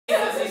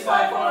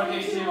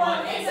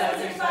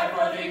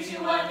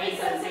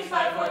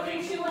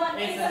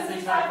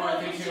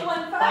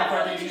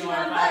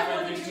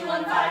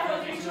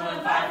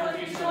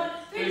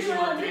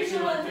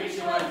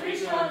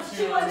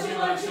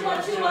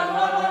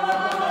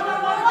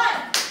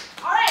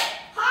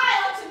Hi,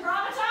 Lux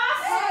Improvitas.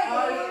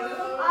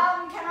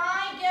 Can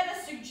I get a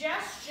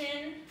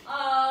suggestion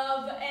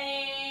of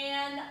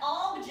an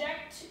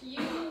object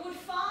you would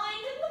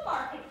find in the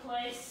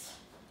marketplace?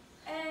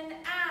 An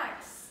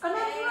axe. An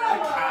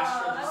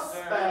umbrella. a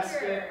speaker.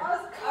 basket. A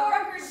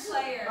record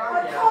player. A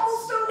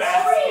cobblestone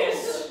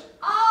Basket.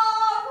 A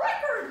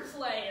record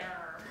player.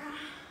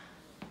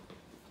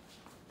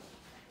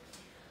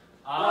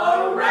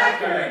 A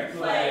record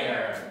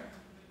player.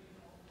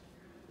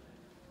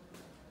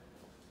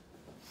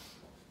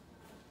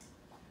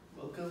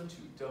 Welcome to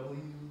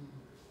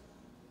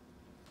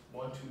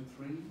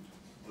W123.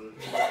 We're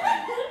here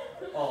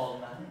with you all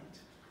night,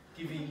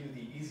 giving you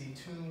the easy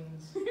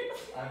tunes.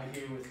 I'm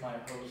here with my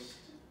host,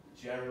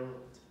 Gerald,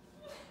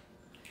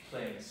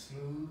 playing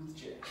smooth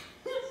jazz.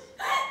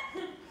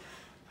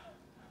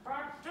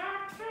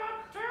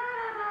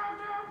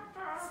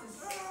 This is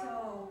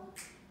so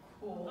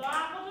cool.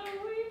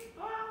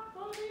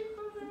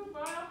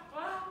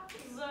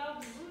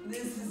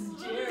 This is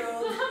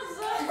Gerald.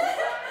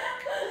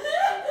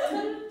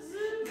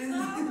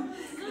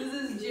 This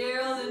is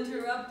Gerald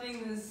interrupting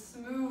the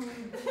smooth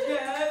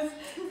jazz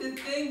to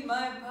thank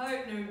my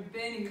partner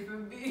Benny for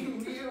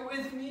being here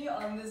with me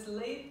on this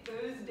late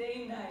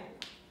Thursday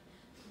night.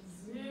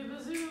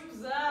 How's your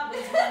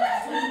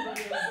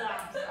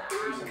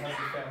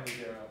family,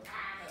 Gerald?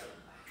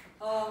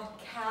 Oh,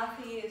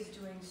 Kathy is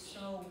doing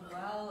so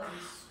well in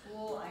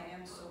school. I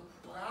am so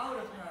proud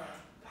of her.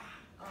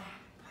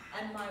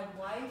 And my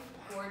wife,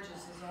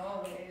 gorgeous as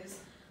always.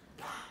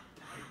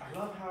 I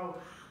love how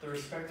the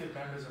respective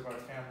members of our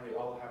family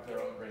all have their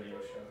own radio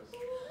shows.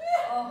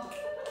 Oh,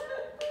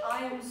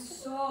 I am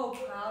so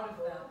proud of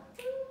them.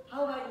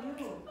 How about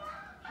you?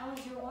 How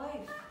is your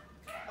wife?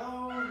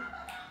 Oh,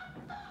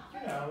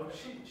 you know,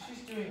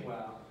 she's doing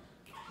well.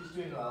 She's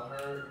doing well.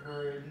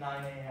 Her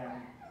 9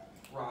 a.m.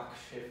 rock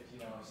shift, you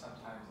know,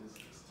 sometimes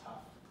is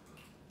tough.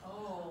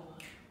 Oh,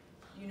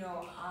 you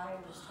know, I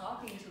was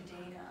talking to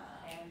Dana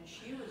and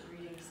she was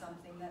reading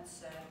something that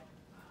said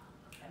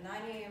a 9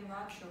 a.m.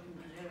 rock show can be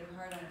really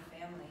hard on a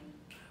family.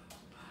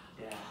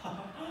 Yeah.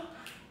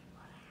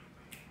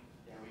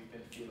 Yeah, we've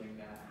been feeling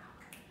that.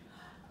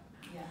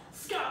 Yeah.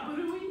 Scott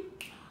Badiey.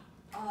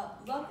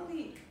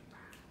 Luckily,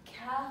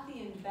 Kathy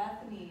and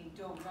Bethany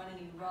don't run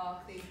any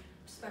rock. They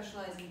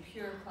specialize in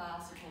pure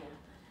classical.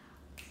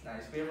 It's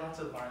nice. We have lots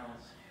of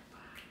vinyls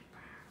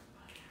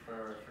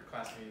for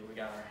classical. We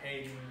got our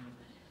Haydn,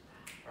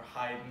 our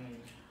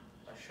Haydn,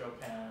 our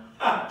Chopin,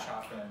 our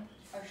Chopin.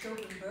 Our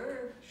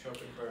Schopenberg.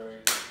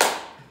 Schopenberg.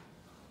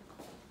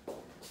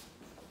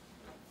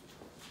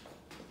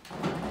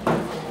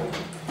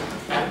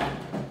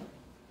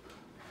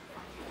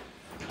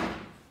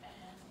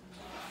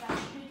 That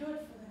should be good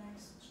for the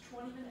next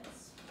 20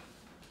 minutes.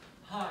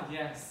 Ah,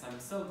 yes, I'm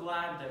so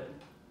glad that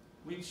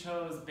we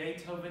chose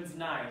Beethoven's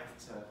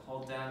Ninth to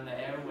hold down the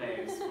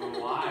airwaves for a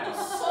while.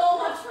 So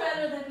much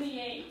better than the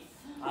 8th.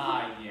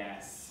 Ah,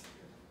 yes.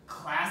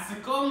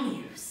 Classical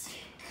music.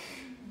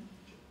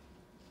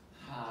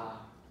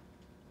 Ah.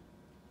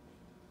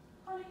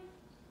 Honey,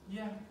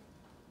 Yeah.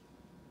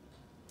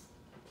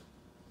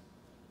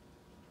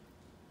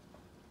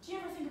 do you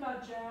ever think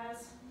about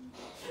jazz?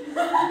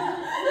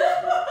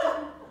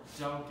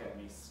 Don't get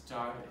me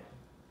started.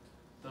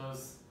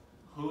 Those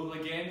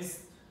hooligans,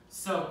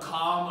 so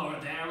calm over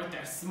there with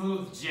their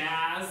smooth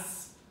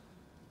jazz.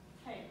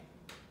 Hey,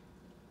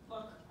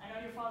 look, I know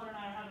your father and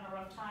I are having a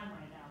rough time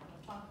right now, but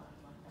don't talk about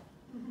it like that.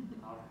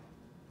 All right.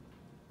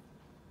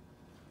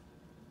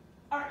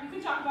 Alright, you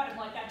can talk about it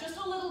like that just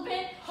a little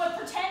bit, but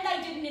pretend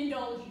I didn't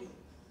indulge you.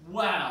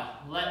 Well,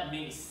 let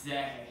me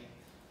say,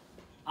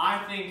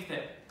 I think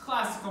that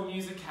classical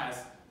music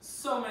has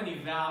so many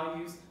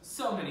values,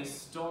 so many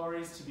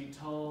stories to be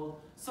told,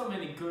 so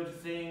many good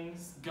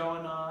things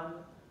going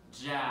on.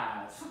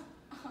 Jazz.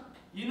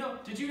 You know,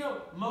 did you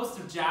know most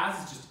of jazz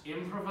is just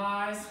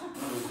improvise?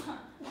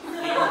 You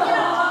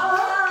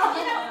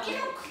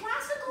know,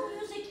 classical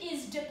music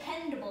is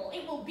dependable.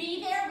 It will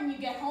be there when you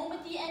get home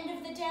at the end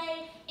of the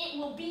day. It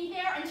will be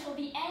there until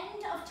the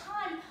end of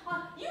time.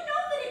 You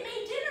know that it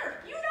made dinner.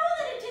 You know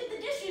that it did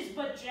the dishes.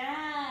 But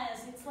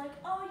jazz, it's like,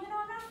 oh, you know,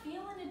 I'm not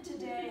feeling it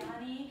today,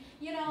 honey.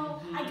 You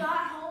know, I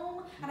got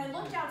home and I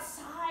looked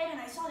outside and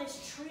I saw this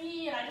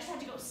tree and I just had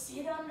to go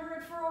sit under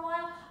it for a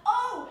while.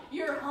 Oh,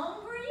 you're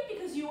hungry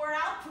because you were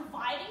out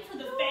providing for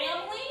the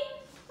family?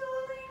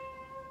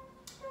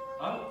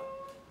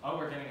 Oh,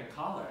 we're getting a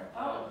caller.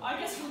 Oh, I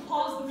guess we'll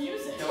pause the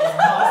music. Yeah, we'll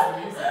pause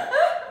the music.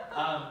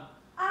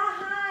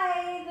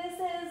 Hi, this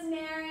is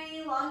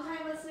Mary,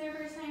 long-time listener,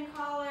 first-time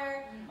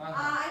caller.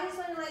 I just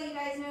want to let you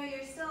guys know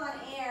you're still on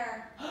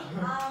air.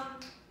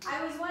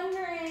 I was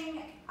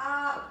wondering,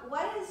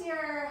 what is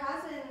your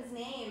husband's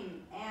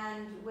name,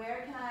 and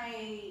where can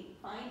I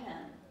find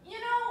him? You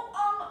know,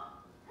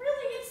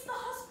 really, it's the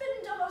husband.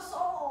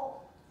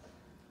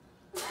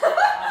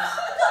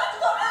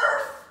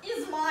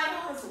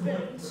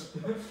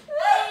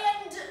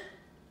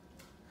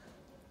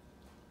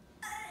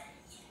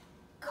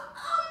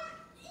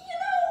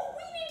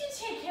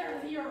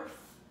 the earth.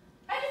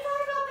 Have you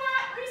thought about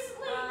that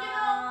recently? You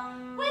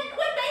know, when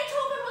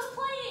Beethoven was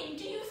playing,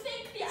 do you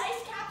think the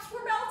ice caps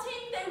were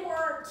melting? They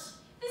weren't.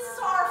 This is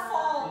our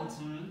fault.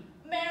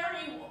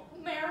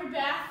 Mary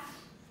Beth.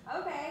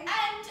 Okay.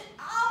 And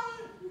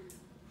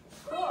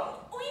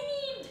we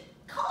need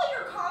call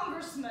your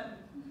congressman.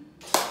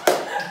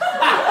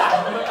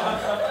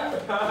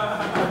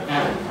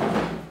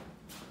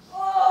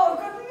 Oh,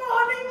 good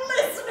morning,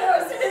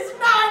 listeners. It is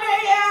 9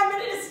 a.m.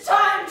 and it is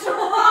time to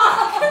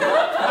rock.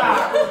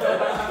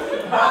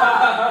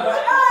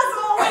 As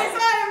always,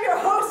 I am your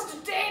host,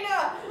 Dana.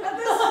 And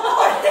this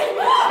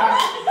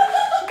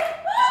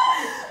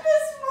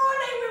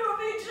morning we will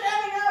be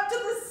jamming out to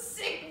the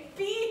sick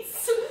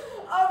beats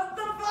of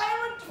the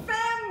Violent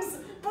Femmes,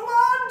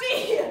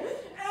 Blondie,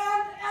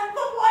 and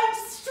the White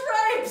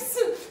Stripes.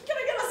 Can I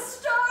get us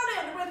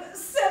started with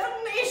Seven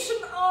Nation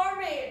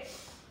Army?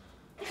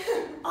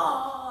 I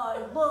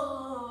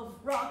love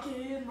rock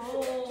and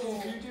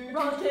roll.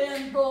 Rock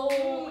and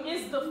roll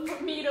is the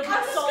meat of I'm the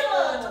just soul.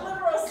 gonna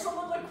deliver a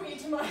soliloquy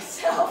to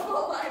myself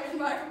while I'm in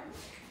my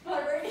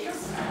radio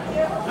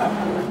studio.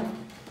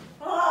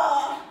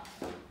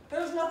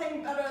 There's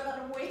nothing better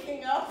than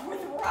waking up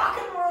with rock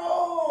and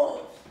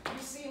roll.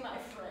 You see, my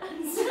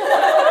friends.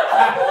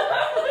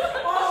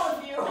 All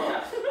of you.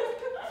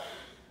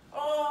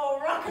 Oh,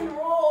 rock and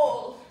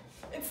roll.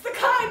 It's the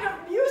kind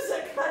of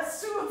music that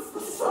soothes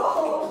the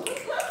soul.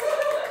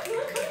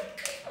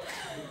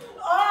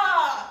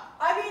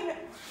 I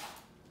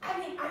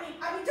mean,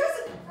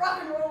 doesn't rock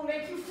and roll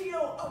make you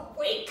feel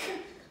awake?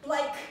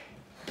 Like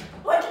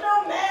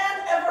no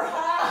man ever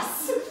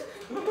has?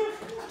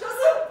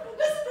 Doesn't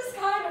this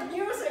kind of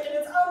music and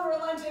its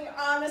unrelenting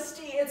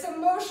honesty, its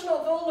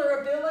emotional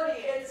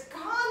vulnerability, its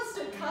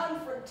constant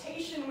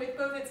confrontation with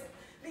both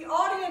the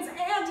audience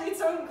and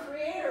its own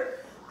creator,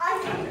 I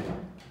mean,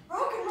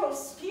 rock and roll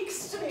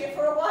speaks to me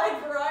for a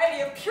wide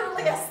variety of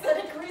purely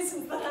aesthetic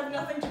reasons that have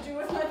nothing to do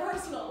with my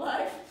personal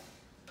life.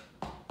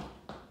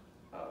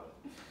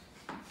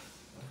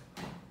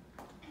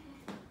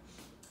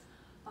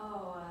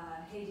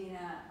 Hey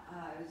Dina, I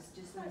was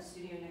just in the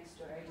studio next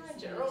door. I Hi, just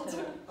Gerald.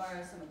 needed to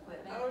borrow some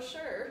equipment. Oh,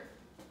 sure.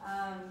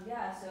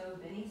 Yeah, so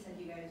Benny said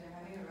you guys are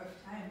having a rough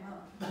time,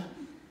 huh?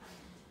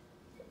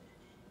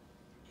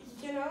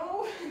 You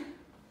know,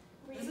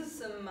 This is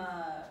some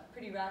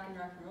pretty rock and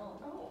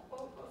roll.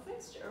 Oh,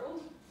 thanks,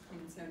 Gerald. I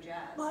mean, it's no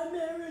jazz. My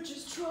marriage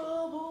is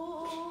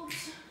troubled.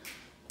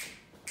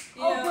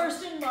 You I'll know,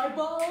 burst in my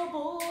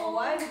bubble. a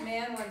wise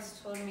man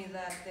once told me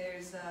that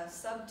there's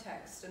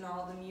subtext in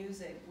all the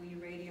music we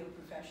radio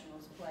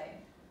professionals play.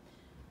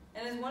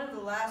 And as one of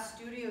the last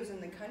studios in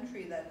the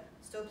country that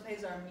still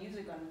plays our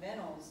music on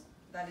vinyls,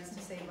 that is to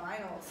say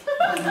vinyls,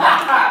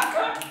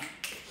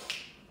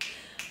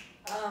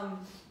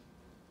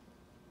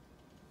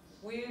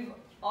 we've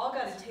all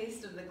got a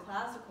taste of the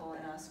classical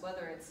in us,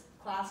 whether it's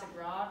classic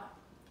rock,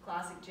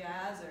 classic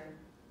jazz, or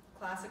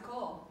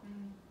classical.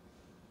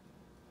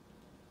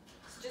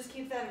 So just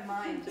keep that in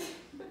mind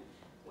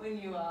when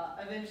you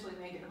eventually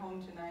make it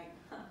home tonight.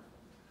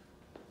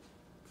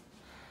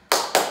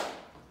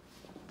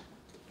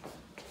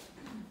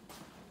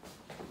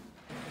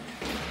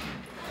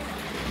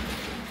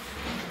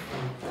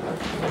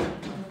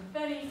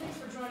 Benny, thanks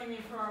for joining me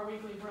for our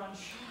weekly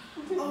brunch.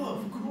 Oh,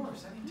 of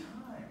course, anytime.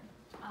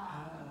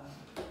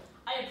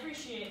 I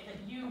appreciate that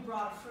you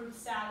brought a fruit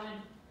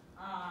salad,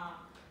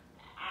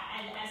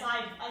 and as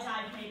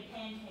I've made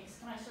pancakes.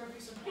 Can I serve you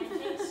some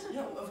pancakes?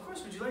 Yeah, of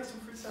course. Would you like some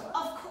fruit salad?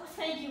 Of course,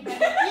 thank you, Benny.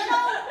 You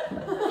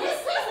know,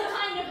 this is the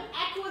kind of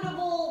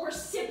equitable,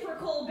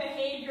 reciprocal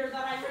behavior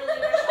that I really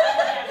wish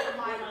I could get from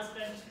my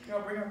husband. Yeah,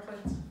 bring our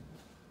plates.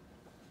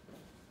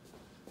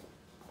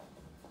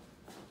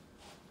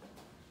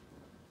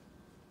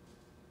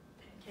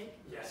 Pancake?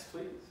 Yes,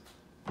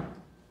 please.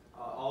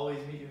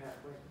 Always meet you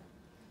halfway.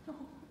 Oh.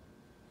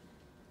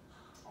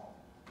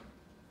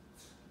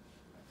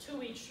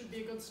 2 each should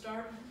be a good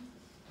start.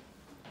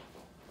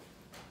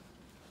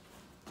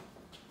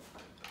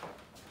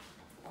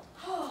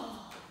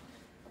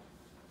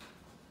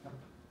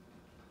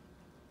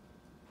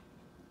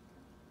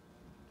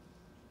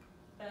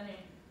 Benny,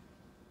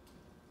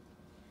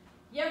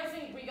 you ever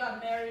think we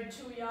got married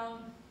too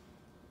young?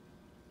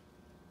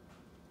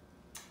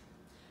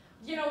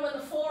 You know, when the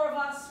four of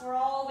us were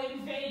all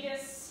in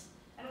Vegas,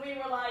 and we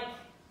were like,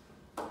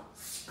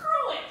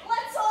 screw it,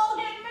 let's all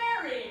get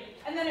married.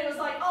 And then it was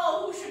like,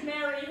 oh, who should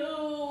marry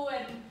who?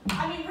 And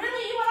I mean,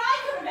 really, you and I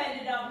could have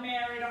ended up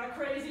married on a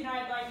crazy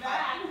night like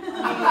that.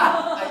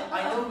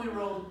 I know we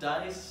rolled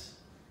dice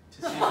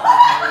to see if we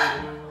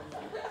married who.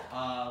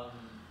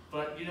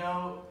 But you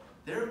know,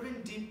 there have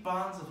been deep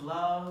bonds of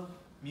love,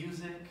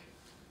 music,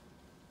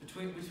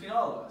 between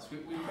all of us. We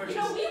purchased.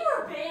 You know, we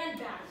were a band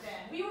back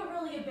then. We were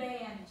really a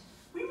band.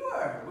 We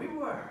were. I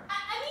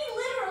mean,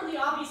 literally,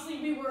 obviously,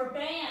 we were a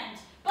band.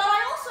 But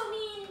I also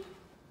mean,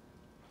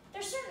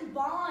 there's certain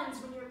bonds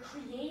when you're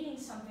creating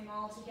something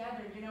all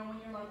together, you know, when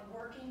you're, like,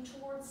 working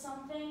towards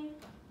something.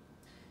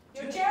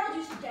 You know, Gerald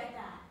used to get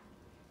that.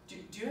 Do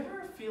you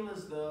ever feel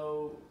as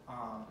though,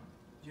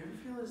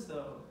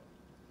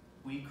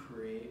 we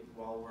create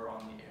while we're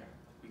on the air?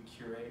 We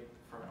curate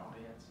for an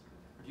audience?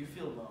 Or do you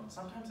feel alone?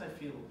 Sometimes I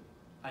feel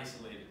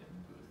isolated in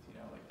the booth, you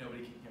know, like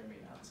nobody can hear me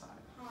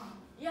outside. Huh.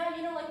 Yeah,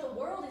 you know, like the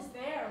world is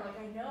there, like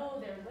I know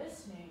they're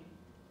listening,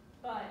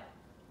 but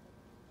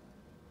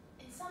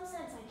in some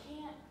sense I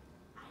can't.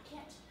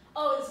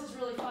 Oh, this is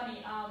really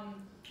funny.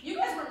 You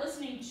guys were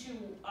listening to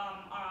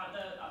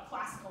the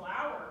classical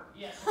hour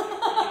yesterday.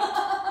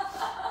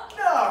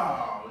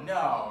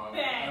 No.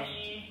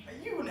 Benny.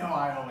 You know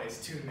I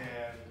always tune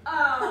in.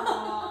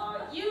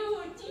 Do you know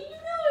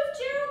if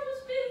Gerald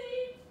was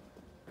busy?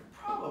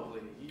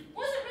 Probably.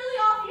 Was it really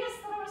obvious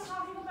that I was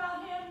talking about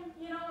him?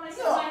 You know, when I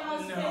said my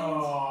husband,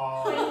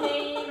 my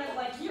name, and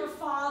like your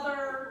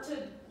father to,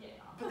 you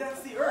know. But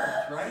that's the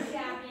Earth, right?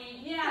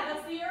 Yeah,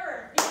 that's the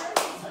Earth. The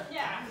Earth is,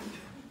 yeah.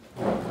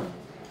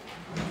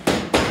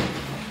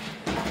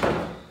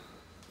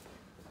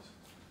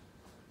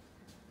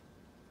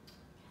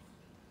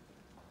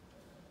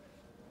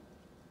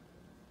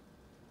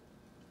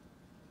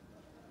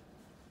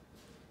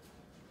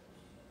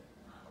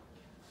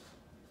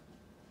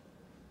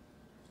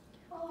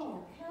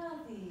 Oh,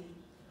 Kathy.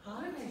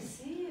 Hi. Good to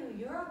see you.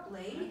 You're up Hi,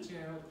 late.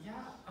 Gerald. Yeah,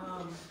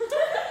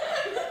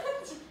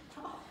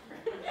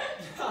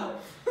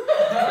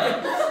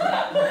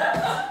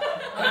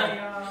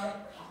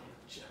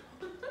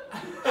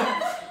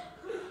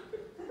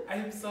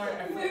 I'm sorry.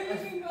 Maybe you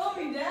can call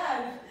me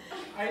Dad.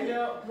 I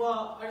know.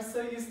 Well, I'm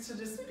so used to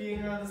just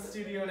being around the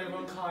studio and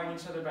everyone calling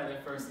each other by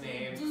their first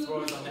names because we're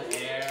always on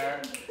the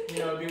air. You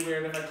know, it'd be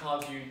weird if I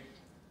called you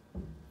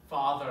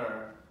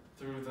Father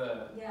through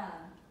the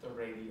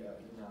radio,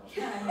 you know.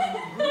 Yeah,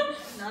 I mean,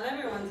 not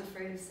everyone's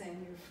afraid of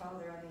saying your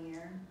father on the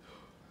air.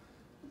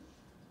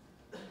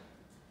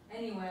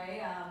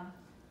 Anyway,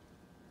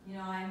 you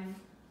know, I'm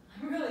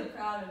really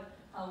proud of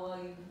how well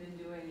you've been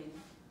doing in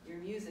your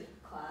music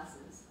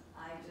classes.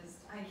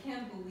 I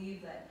can't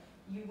believe that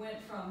you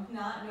went from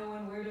not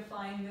knowing where to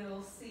find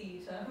middle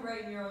C to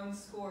writing your own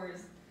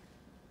scores.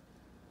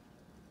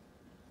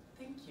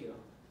 Thank you.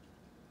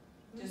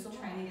 Just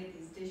trying to get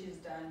these dishes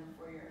done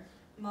before your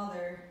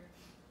mother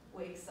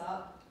wakes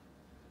up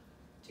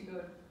to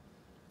go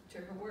to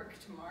her work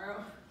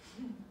tomorrow.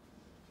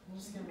 I'm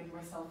just gonna make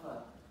myself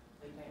a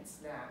late night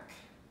snack.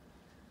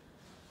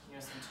 You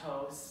know, some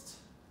toast.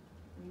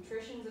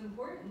 Nutrition's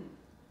important,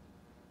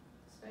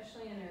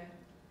 especially in a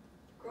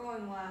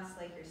growing lass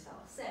like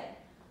yourself. Say,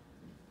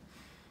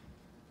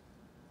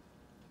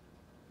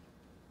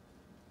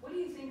 what do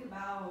you think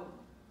about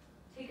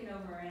taking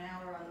over an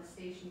hour on the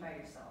station by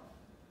yourself?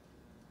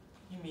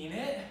 You mean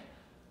it?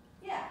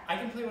 Yeah. I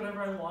can play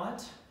whatever I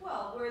want?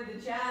 Well, we're the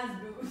jazz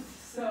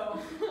booth, so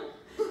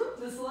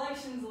the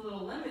selection's a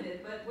little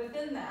limited, but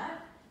within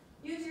that,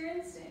 use your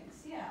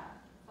instincts, yeah.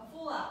 A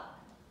full hour.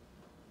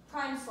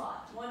 Prime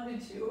slot, 1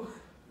 to 2.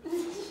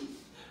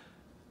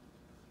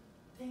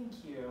 Thank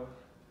you.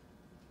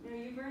 You know,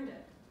 you've earned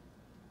it.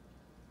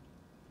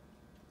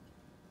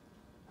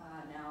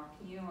 Now,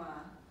 can you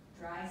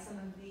dry some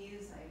of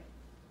these?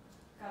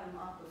 I got them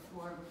off the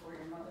floor before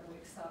your mother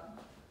wakes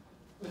up.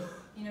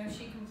 You know,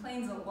 she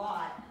complains a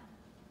lot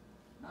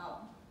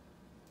about,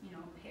 you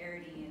know,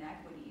 parity and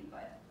equity,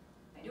 but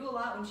I do a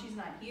lot when she's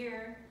not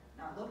here,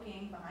 not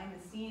looking, behind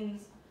the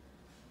scenes.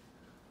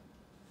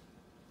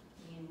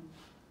 I mean,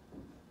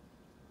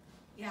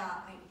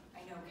 yeah, I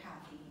know,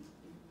 Kathy,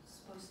 you're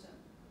supposed to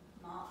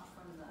mop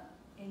from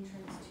the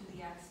entrance to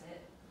the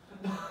exit.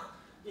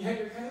 Yeah,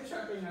 you're kind of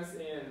trapping us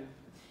in.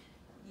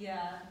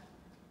 Yeah.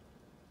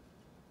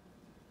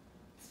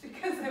 It's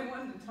because I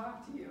wanted to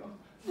talk to you.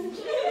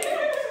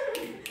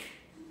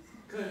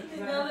 Good.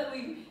 Now that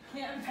we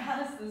can't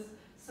pass this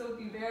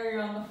soapy barrier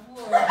on the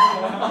floor,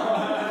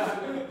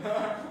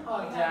 Oh,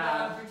 we have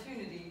Dad. the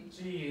opportunity.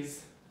 Jeez.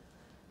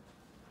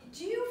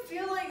 Do you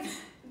feel like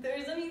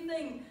there's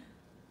anything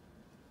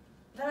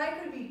that I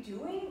could be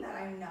doing that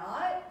I'm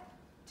not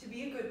to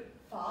be a good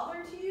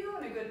father to you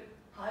and a good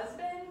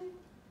husband?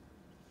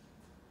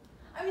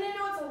 I mean, I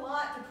know it's a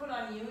lot to put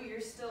on you.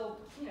 You're still,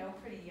 you know,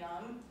 pretty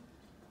young.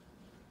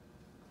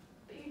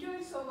 But you're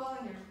doing so well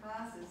in your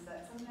classes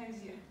that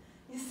sometimes you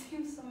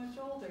seem so much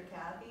older,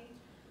 Kathy.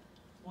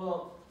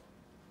 Well,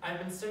 I've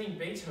been studying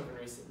Beethoven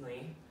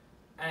recently,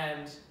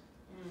 and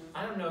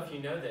I don't know if you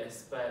know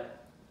this,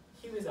 but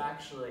he was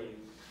actually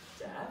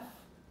deaf.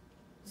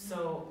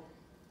 So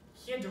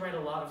he had to write a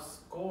lot of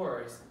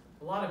scores,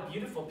 a lot of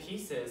beautiful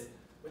pieces,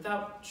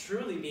 without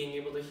truly being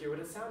able to hear what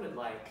it sounded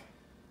like.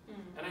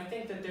 And I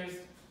think that there's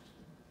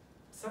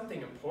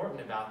something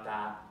important about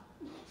that.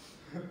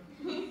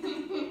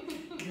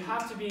 You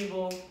have to be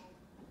able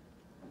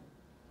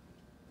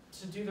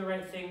to do the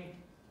right thing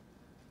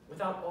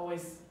without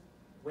always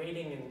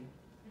waiting and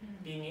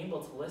being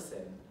able to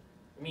listen.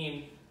 I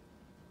mean,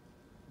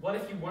 what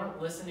if you weren't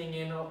listening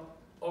in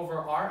over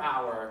our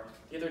hour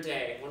the other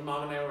day when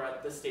Mom and I were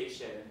at the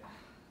station?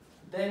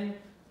 Then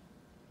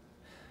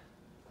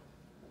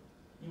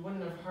you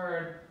wouldn't have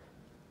heard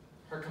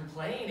her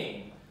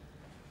complaining.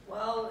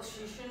 Well,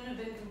 she shouldn't have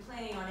been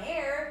complaining on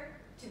air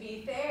to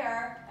be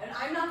fair, and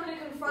I'm not going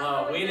to confront her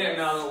Well, with we didn't this.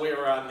 know that we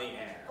were on the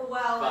air.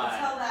 Well, but...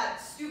 until that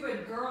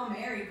stupid girl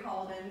Mary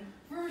called in.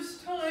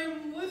 First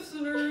time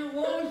listener,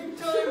 long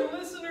time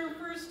listener,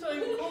 first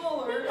time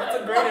caller. That's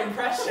a great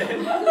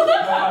impression.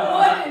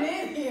 What an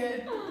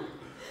idiot.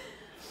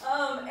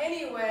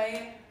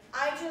 Anyway,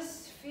 I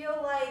just feel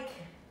like,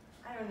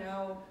 I don't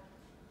know,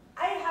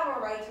 I have a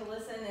right to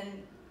listen,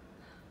 and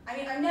I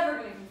mean, I'm never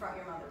going to confront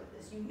your mother with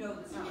this. You know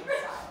that's not my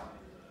style.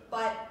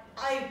 But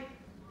I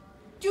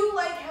do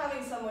like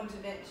having someone to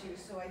vent to,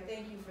 so I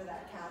thank you for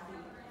that, Kathy.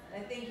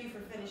 And I thank you for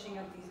finishing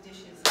up these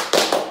dishes.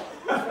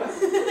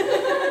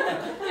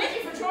 Thank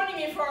you for joining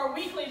me for our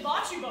weekly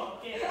bocce ball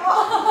game.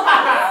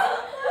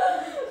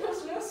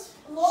 Yes,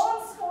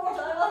 lawn sport,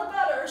 I love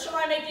better. Shall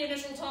I make the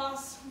initial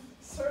toss?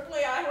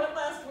 Certainly, I went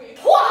last week.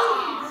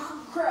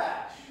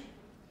 Crash.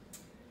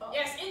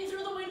 Yes, in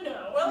through the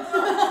window. Well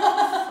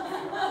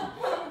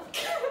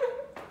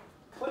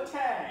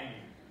Clatang.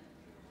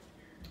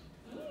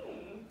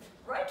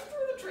 right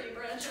through the tree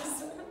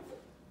branches.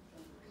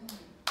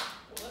 Well,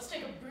 let's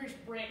take a brief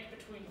break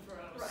between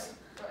throws.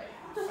 Right.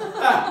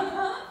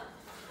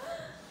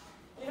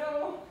 You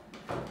know,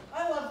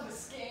 I love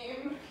this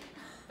game,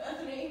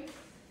 Bethany.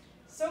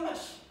 So much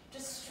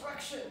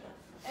destruction,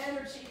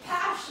 energy,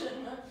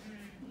 passion.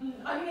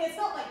 I mean, it's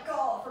not like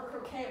golf or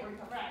croquet where you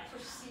have to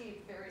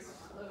proceed very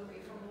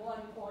slowly from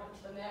one point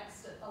to the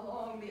next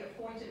along the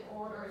appointed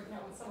order, you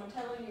know, with someone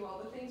telling you all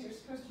the things you're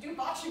supposed to do.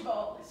 Bocce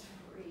ball is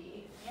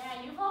free.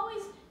 Yeah, you've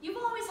always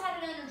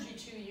had an energy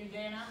to you,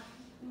 Dana.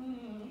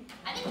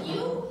 I think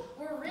you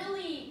were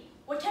really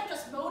what kept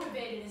us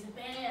motivated as a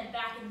band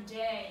back in the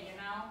day, you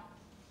know?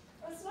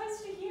 That's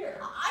nice to hear.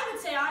 I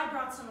would say I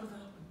brought some of the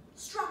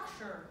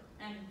structure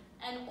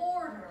and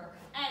order,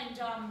 and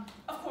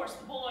of course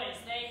the boys,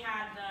 they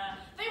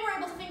were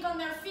able to think on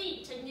their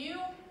feet, and you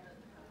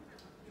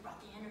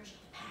brought the energy,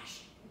 the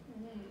passion.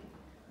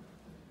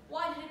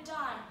 Why did it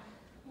die?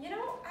 You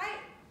know, I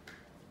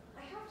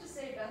have to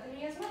say,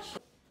 Bethany, as much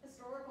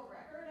historical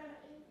record, and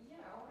you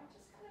know, I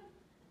just kind of,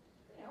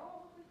 you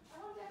know,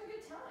 I wanted to have a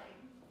good time,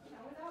 you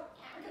know, without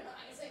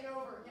agonizing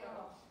over, you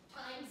know,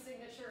 time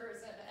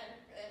signatures and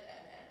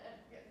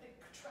the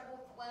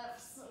treble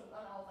clefs and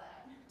all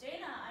that.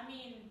 Dana, I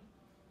mean,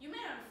 you may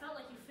not have felt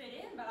like you fit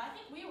in, but I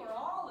think we were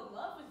all in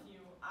love with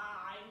you.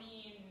 I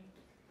mean,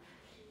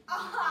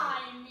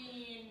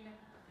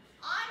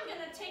 I'm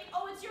gonna take,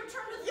 it's your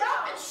turn to throw.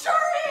 Yeah, it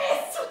sure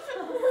is!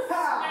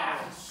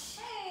 Smash.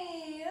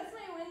 Hey, that's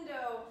my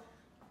window.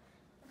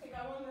 Okay,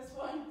 I won this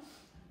one.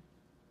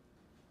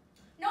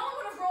 No one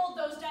would have rolled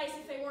those dice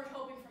if they weren't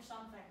hoping for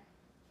something.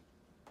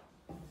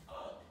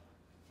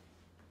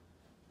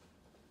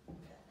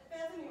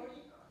 Bethany, are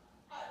you,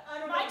 I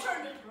don't know. My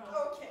turn to throw.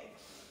 Okay.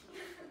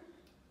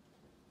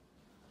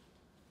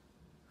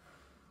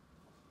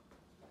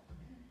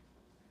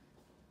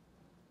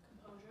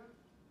 Composure.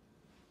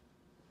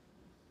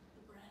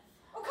 The breath.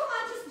 Oh, come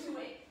on, just do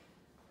it.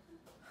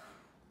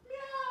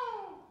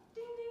 Meow!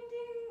 Ding, ding,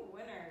 ding.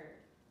 Winner.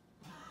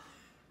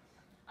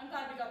 I'm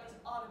glad we got these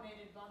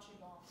automated bocce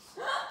balls.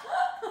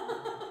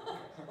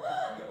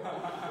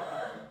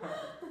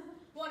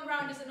 One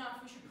round is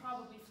enough. We should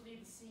probably flee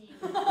the scene.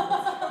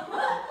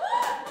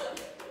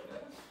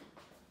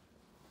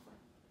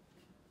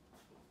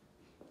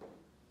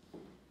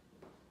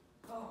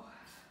 Oh,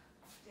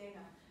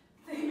 Dana,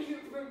 thank you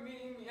for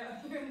meeting me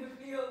out here in the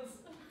fields.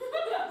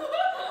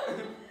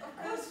 Of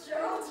course,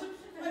 Gerald.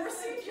 I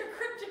received your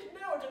cryptic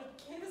note and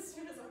came as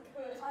soon as I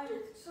could. I'm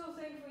so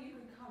thankful you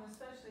could come,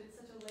 especially at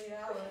such a late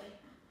hour.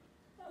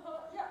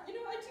 Yeah, you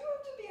know, I do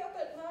have to be up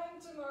at 9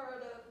 tomorrow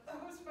to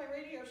host my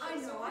radio show. I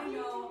know, so I can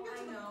know, you get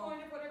to I the know.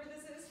 point of whatever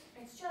this is?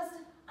 It's just,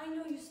 I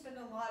know you spend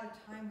a lot of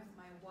time with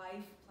my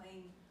wife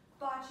playing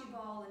bocce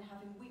ball and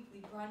having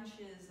weekly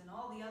brunches and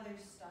all the other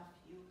stuff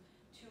you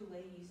two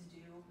ladies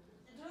do.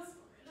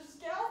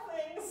 Just gal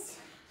things.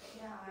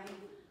 Yeah,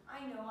 I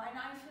know, and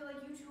I feel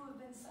like you two have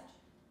been such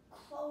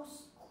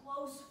close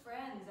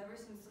friends ever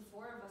since the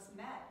four of us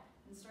met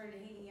and started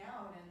hanging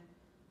out. And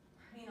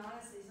I mean,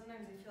 honestly,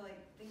 sometimes I feel like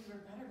things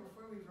were better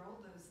before we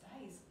rolled those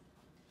dice.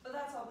 But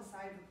that's all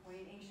beside the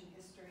point, ancient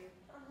history.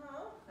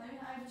 I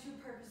mean, I have two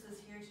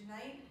purposes here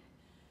tonight.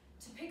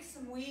 To pick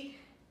some wheat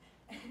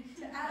and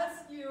to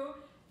ask you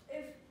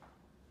if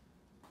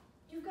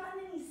you've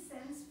gotten any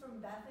sense from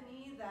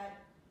Bethany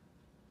that,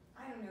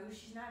 I don't know,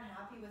 she's not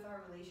happy with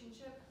our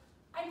relationship.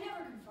 I'd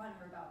never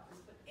confront her about this,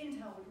 but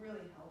intel would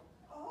really help.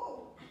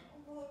 Oh,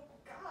 well,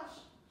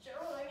 gosh,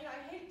 Gerald, I mean, I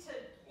hate to,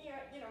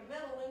 you know,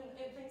 meddle in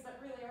things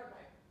that really aren't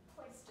my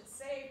place to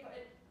say, but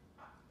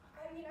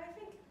I mean, I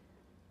think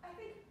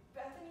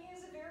Bethany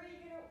is a very,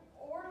 you know,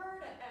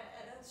 ordered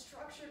and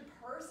structured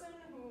person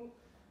who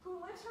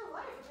lives her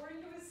life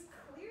according to this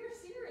clear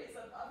series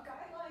of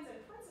guidelines and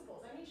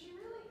principles. I mean, she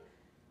really,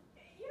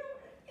 you know,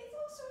 it's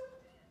also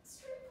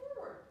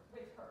straightforward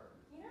with her,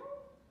 you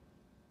know?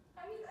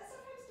 I mean,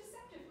 sometimes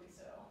deceptively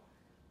so.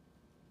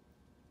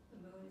 The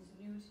moon is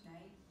new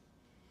tonight.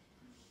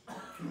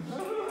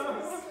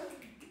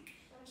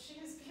 And she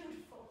is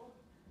beautiful.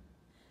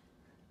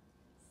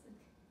 It's like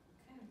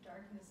kind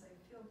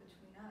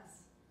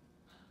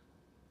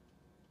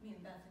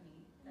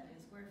That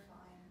is, we're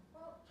fine.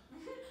 Well,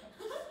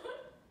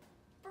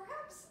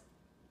 perhaps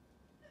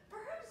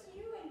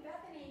you and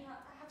Bethany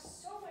have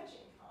so much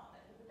in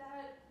common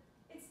that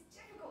it's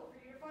difficult for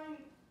you to find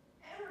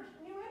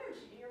new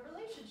energy in your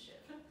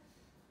relationship.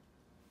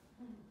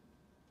 You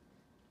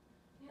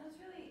know, it's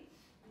really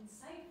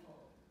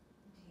insightful,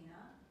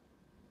 Tina.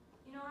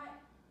 You know, I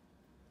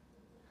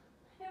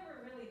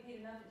never really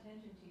paid enough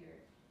attention to your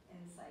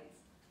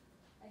insights.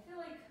 I feel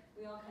like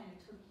we all kind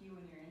of took you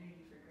and your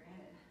energy for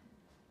granted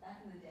back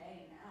in the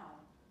day and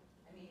now.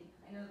 I mean,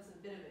 I know it's a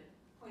bit of a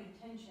point of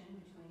tension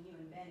between you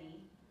and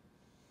Benny.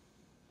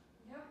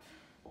 Yep,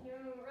 you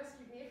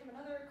rescued me from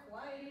another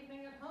quiet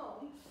evening at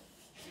home.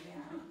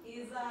 Yeah,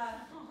 he's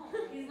not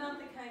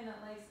the kind that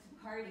likes to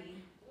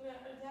party.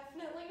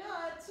 Definitely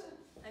not.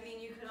 I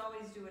mean, you could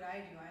always do what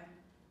I do. I'm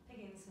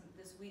picking some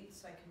this wheat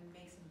so I can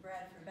make some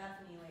bread for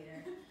Bethany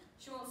later.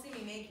 She won't see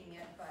me making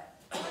it, but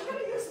I'm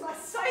gonna use my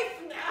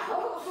scythe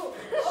now.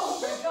 oh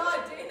my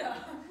God,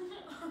 Dana!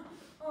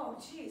 Oh,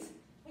 jeez,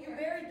 you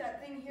buried that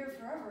thing here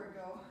forever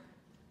ago.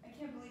 I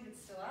can't believe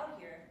it's still out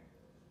here.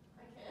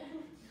 I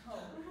can. Oh,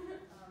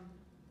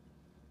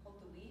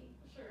 hold the wheat.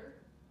 Sure.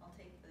 I'll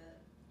take the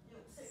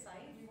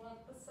scythe. You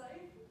want the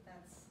scythe?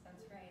 That's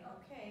right.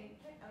 Okay.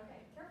 Okay,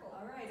 careful.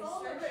 All right. It's all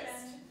on the wrist.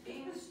 Assertion,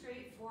 being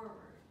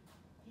straightforward.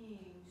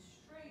 Being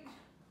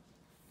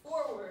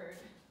straightforward.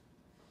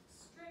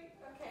 Straight.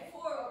 Okay.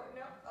 Forward.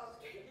 No. Oh,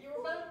 you were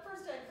better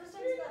first time. First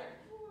time's better.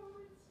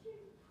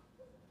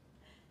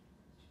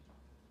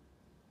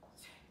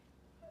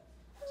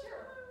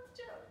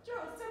 Joe,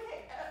 it's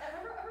okay.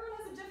 Everyone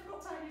has a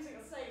difficult time using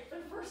a scythe the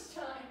first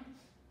time.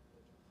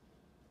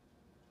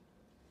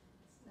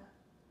 It's not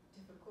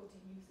difficult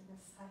using a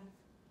scythe.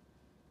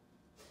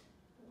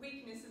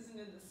 Weakness isn't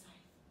in the scythe.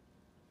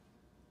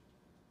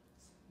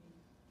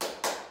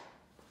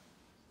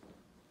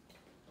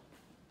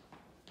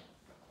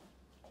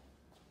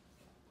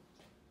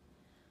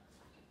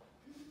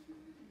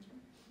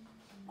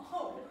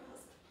 Oh.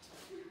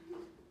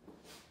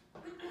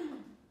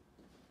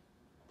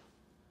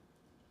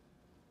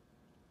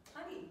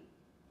 Honey.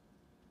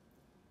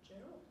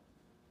 Gerald.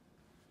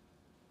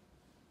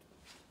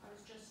 I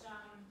was just,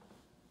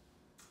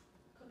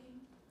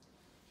 cooking.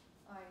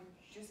 I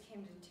just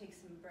came to take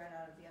some bread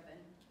out of the oven.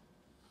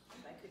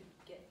 If I could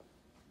get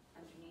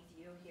underneath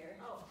you here.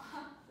 Oh.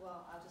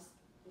 Well, I'll just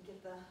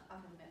get the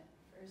oven mitt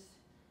first.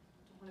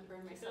 Don't want to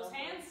burn Keep myself. those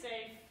hands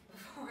safe.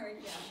 Before,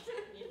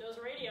 yeah. Need those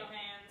radio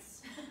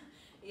hands.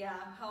 Yeah,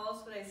 how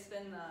else would I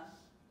spin the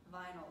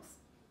vinyls?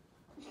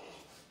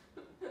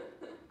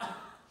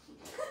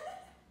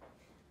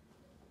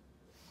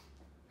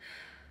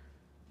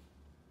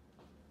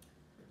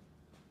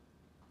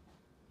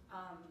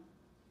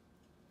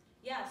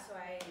 Yeah, so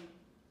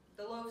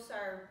the loaves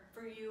are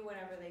for you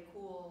whenever they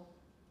cool.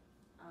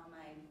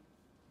 I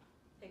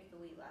picked the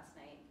wheat last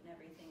night and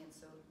everything, and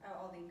so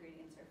all the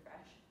ingredients are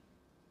fresh.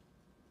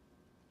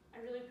 I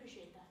really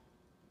appreciate that.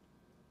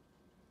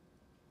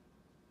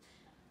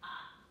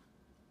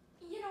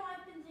 You know,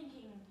 I've been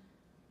thinking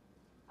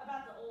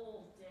about the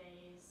old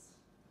days.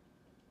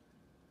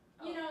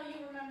 You know,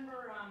 you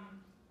remember,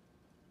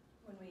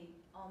 When we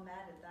all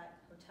met at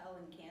that hotel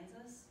in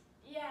Kansas?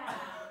 yeah,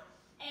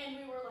 and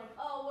we were like,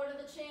 oh, what are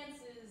the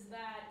chances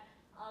that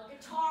a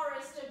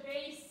guitarist, a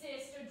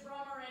bassist, a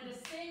drummer, and a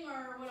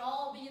singer would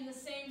all be in the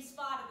same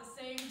spot at the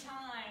same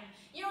time?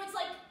 You know, it's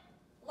like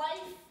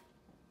life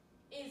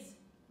is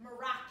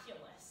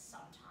miraculous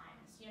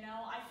sometimes, you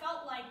know? I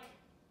felt like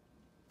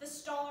the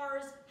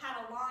stars had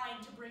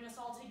aligned to bring us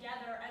all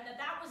together, and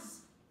that was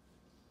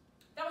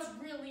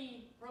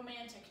really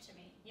romantic to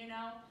me, you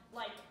know?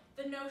 Like,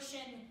 the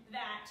notion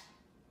that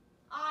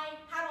I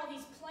had all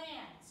these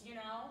plans, you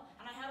know?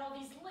 And I had all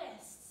these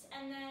lists,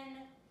 and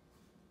then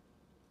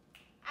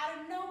out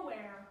of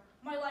nowhere,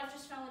 my life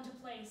just fell into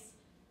place.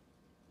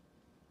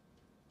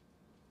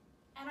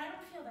 And I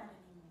don't feel that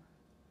anymore.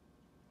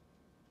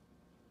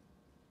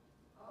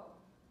 Oh.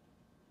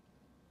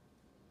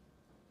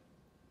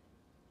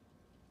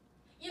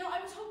 You know,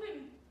 I was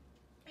hoping,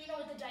 you know,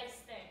 with the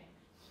dice thing,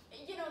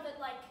 you know, that,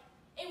 like,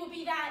 it would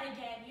be that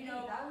again, you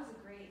know. Hey, that was a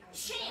great idea.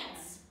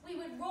 Chance! We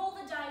would roll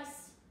the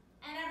dice,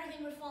 and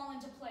everything would fall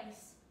into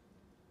place.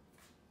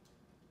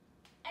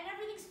 And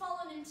everything's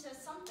fallen into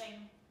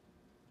something.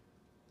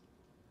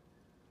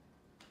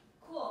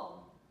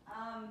 Cool.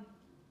 Well,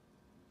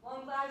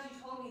 I'm glad you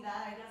told me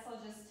that. I guess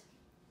I'll just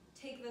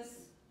take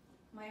this,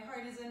 my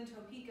heart is in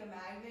Topeka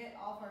magnet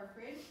off our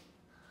fridge,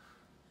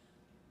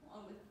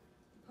 along with the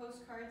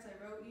postcards I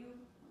wrote you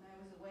when I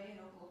was away in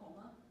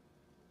Oklahoma.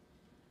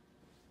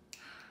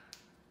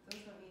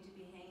 Those don't need to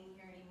be hanging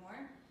here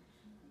anymore.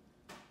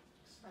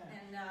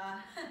 And,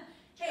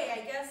 hey,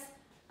 I guess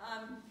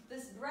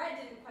this bread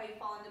didn't quite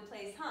fall into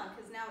place, huh?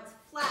 Because now it's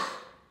flat.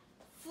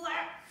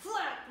 Flat,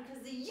 flat, because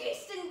the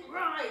yeast didn't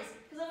rise,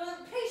 because I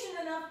wasn't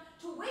patient enough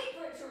to wait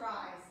for it to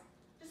rise.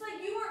 Just like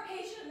you weren't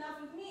patient enough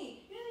with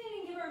me. You didn't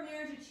even give our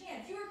marriage a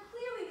chance. You were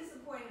clearly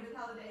disappointed with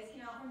how the dice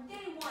came out from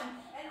day one,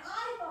 and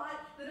I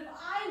thought that if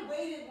I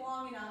waited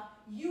long enough,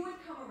 you would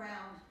come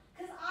around,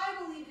 because I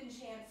believed in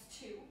chance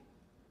too.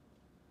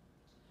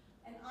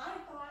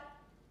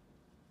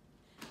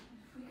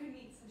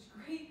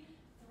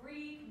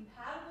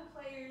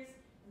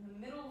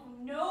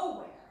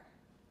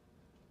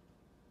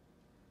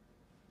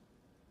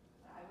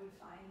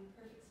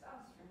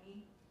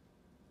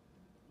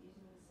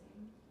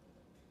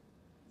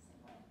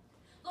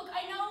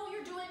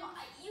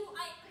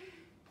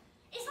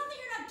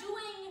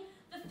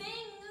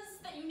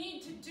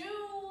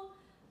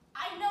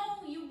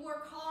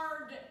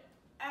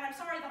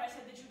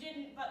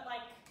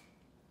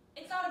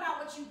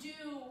 what you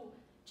do.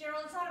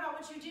 Gerald, it's not about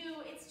what you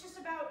do. It's just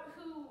about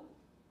who...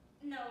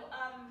 No,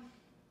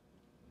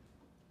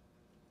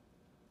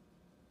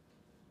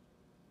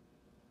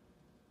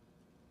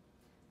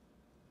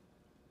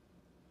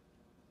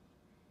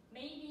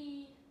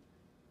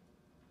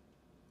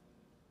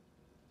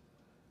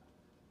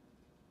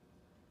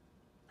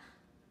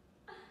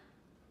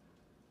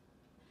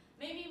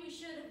 Maybe we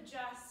should have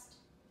just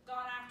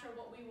gone after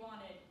what we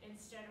wanted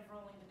instead of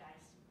rolling the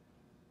dice.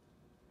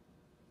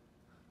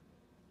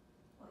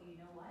 Well, you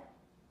know what?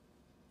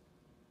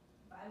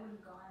 If I would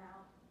have gone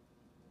out,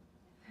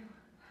 if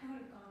I would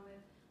have gone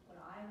with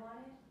what I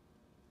wanted,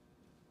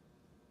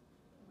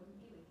 I wouldn't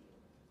be with you.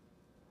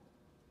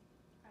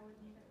 I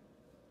wouldn't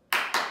either.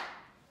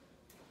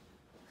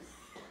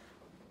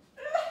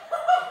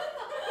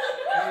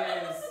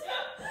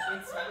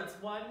 It's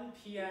 1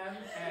 p.m.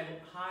 and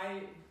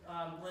hi,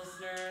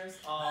 listeners,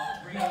 all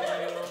 3 of you.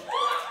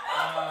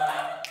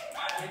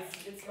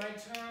 It's my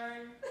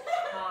turn.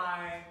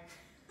 Hi.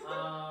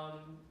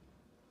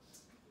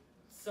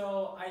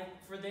 So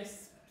for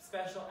this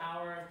special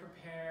hour, I've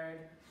prepared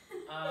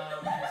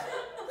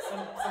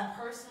some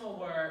personal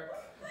work.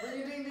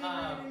 Ring-a-ding-ding,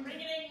 Ring-a-ding,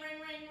 ring,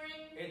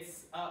 ring.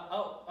 It's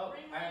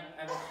Ring, I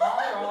have a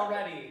caller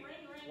already.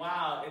 Ring, ring.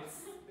 Wow,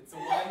 it's a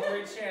 1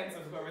 in 3 chance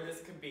of whoever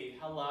this could be.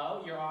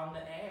 Hello, you're on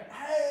the air.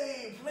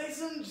 Hey, play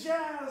some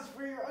jazz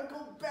for your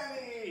Uncle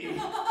Benny.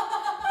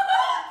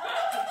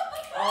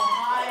 Oh,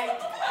 hi,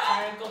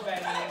 Uncle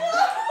Benny.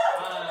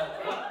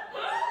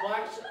 Well,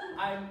 actually,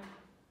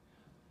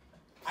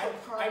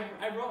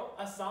 I wrote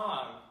a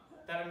song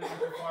that I'm going to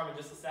perform in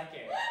just a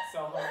second. So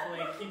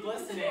hopefully, keep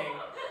listening,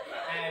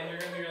 and you're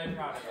going to be really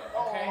proud of it.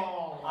 Okay?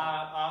 Oh.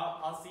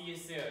 I'll see you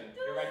soon.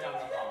 You're right down the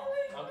hall.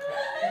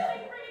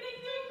 Okay.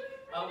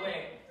 Oh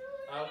wait.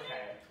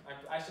 Okay.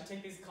 I should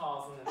take these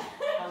calls and then.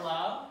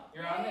 Hello?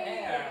 You're on the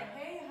air.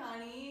 Hey,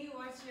 honey,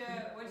 what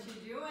you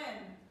doing?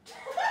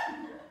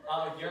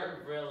 Oh, you're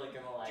really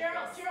gonna like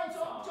Gerald, this Gerald,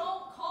 song.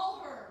 don't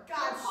call her. God,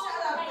 Don't call shut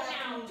her up, right Becky.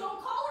 now. Don't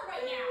call her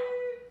right now.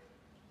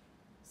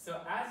 So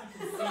as you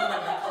can see by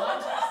the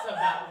context of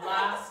that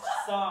last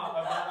song,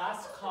 of that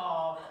last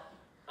call,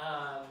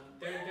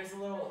 there's a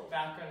little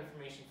background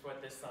information for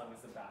what this song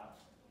is about.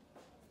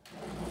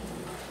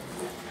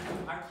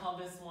 I call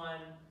this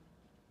one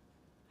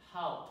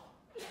Help.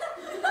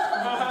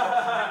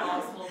 My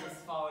household is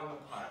falling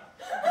apart.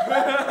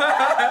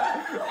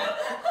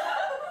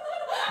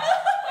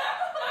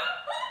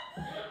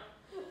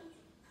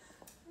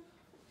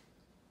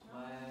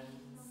 When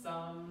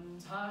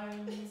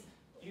sometimes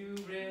you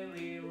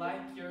really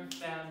like your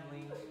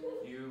family,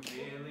 you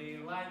really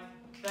like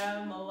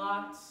them a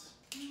lot,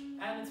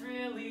 and it's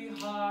really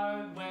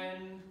hard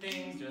when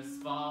things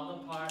just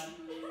fall apart.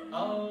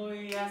 Oh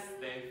yes,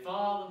 they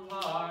fall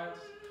apart.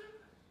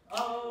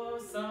 Oh,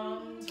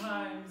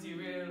 sometimes you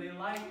really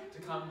like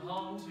to come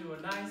home to a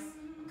nice,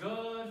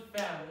 good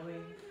family.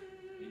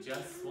 You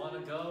just want to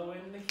go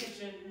in the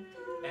kitchen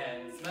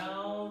and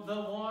smell the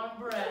warm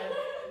bread,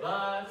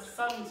 but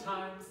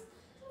sometimes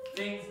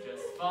things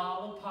just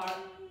fall apart.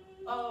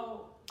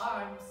 Oh,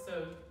 I'm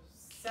so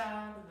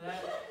sad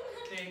that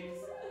things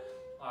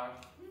are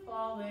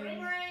falling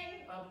Ring,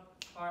 ring.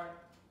 apart.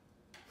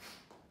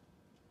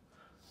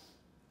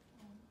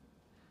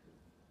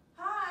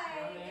 Hi,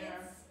 Hello there.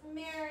 it's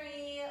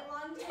Mary,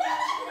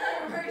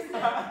 long-time Rehearsal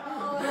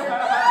caller.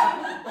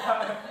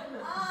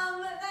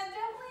 That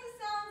definitely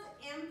sounds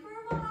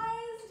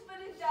improvised, but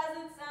it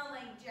doesn't sound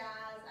like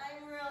jazz.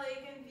 I'm really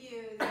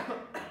confused.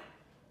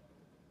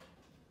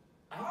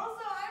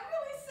 Also, I'm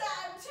really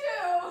sad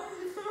too.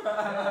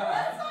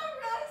 That song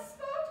really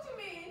spoke to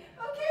me.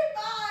 Okay,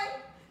 bye.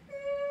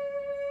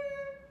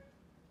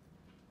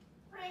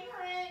 Ring,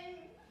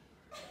 ring.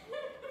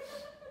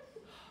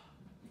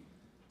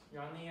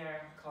 You're on the air.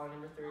 Caller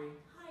number 3.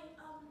 Hi,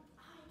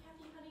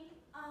 Kathy, honey.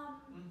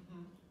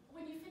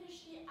 When you finish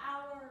the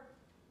hour,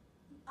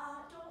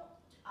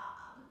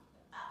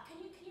 can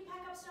you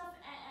pack up stuff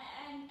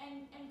and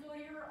go to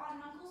your aunt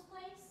and uncle's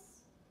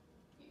place?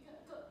 You go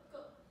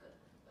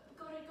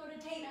to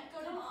Hey, go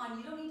to. come on,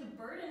 you don't need to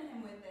burden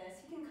him with this.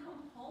 He can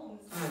come home,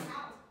 see his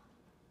house.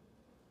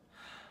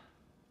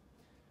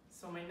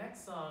 So my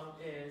next song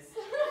is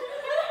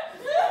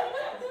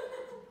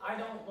I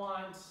don't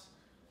want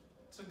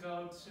to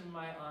go to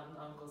my aunt and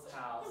uncle's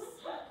house,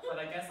 but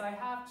I guess I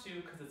have to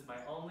because it's my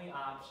only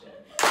option.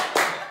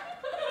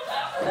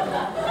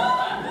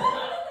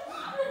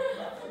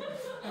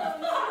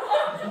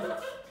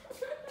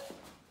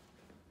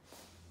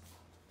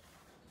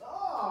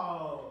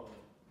 Oh.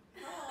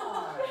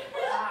 Hi.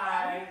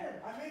 Hi.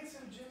 I made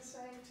some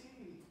ginseng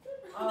tea.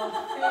 Oh,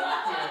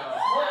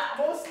 thank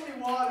you. Mostly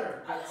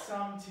water, but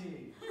some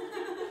tea.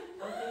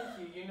 Oh, thank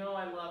you. You know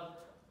I love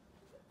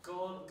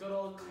good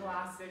old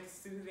classic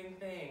soothing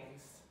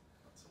things.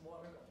 Some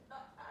water.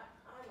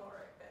 I'm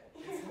alright,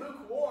 Benny. It's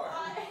lukewarm.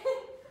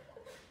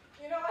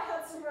 You know, I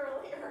had some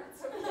earlier.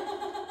 It's okay. Let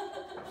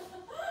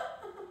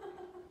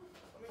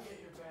me get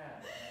your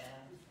bag,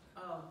 man.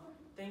 Oh,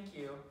 thank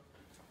you.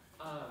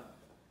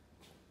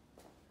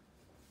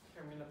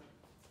 Here, I'm gonna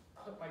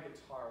put my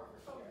guitar over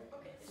Oh, here.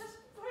 okay, just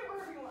put it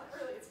wherever you want.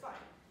 Really, it's fine.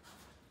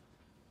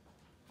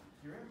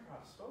 Your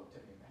improv spoke to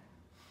me, man.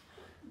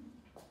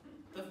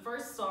 The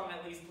first song,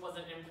 at least,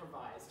 wasn't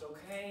improvised,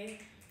 okay?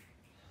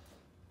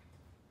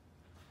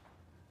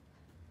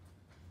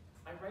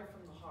 I write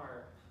from the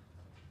heart.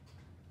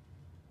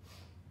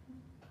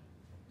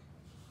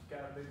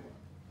 Got a big one.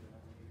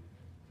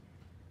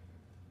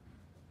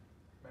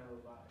 Mellow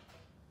vibe.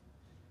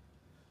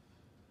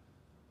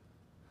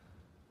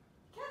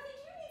 Kathy, do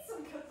you need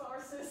some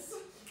catharsis?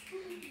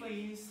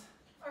 Please.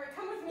 All right,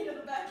 come with me to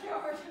the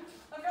backyard.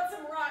 I've got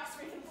some rocks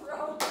we can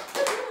throw.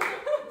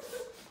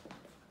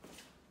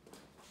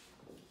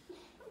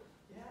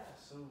 Yeah,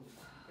 so we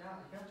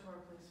got to our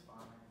place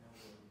fine, no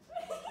worries.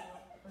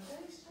 But then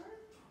he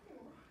started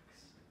throwing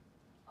rocks.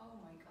 Oh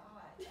my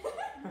god.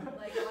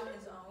 Like on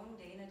his own?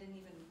 Dana didn't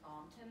even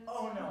prompt him?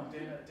 Oh no,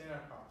 Dana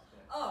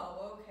prompted it.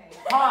 Oh, okay.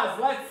 Pause,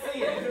 let's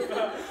see it.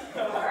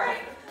 All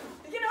right.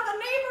 You know, the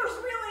neighbors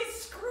really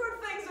screwed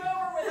things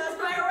over with us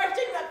by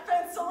erecting that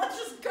fence, so let's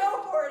just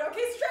go for it,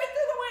 okay? Straight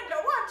through the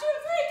window. 1, 2,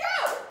 3, go!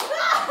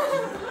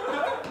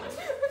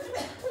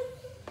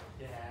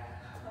 Yeah.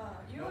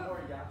 You No have-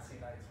 more Yahtzee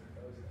nights with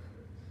those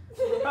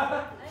numbers.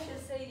 I have to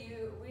say to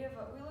you, we live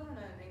in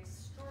an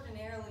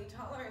extraordinarily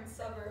tolerant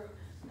suburb,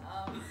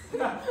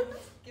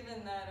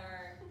 given that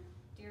our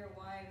dear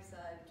wives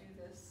do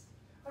this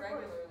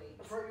regularly.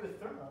 I brought you a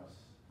thermos.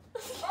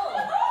 Oh!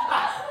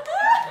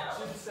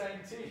 Ginseng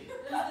tea.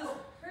 This is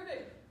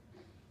perfect.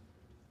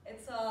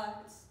 It's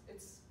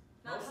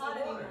not Mostly hot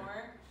water.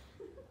 anymore.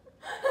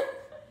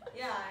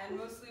 Yeah, and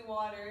mostly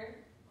water.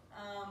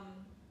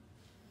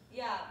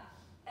 Yeah.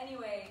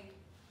 Anyway,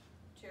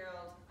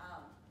 Gerald,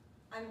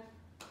 I'm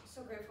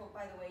so grateful,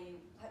 by the way, you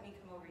let me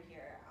come over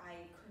here. I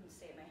couldn't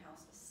stay at my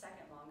house a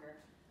second longer.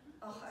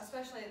 Oh,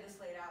 especially at this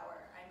late hour.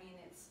 I mean,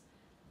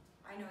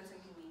 I know it's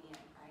inconvenient.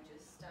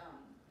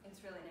 It's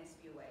really nice to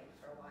be away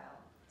for a while.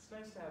 It's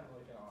nice to have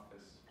like an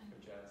office for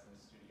jazz in the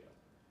studio.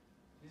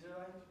 These are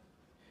like,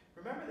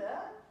 remember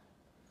that?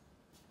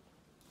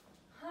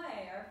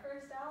 Hi, our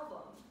first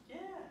album. Yeah.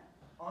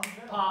 On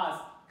film. Pause.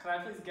 Can I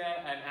please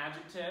get an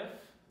adjective?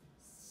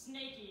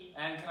 Snaky.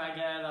 And can I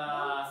get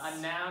a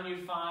noun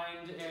you'd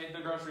find in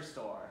the grocery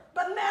store?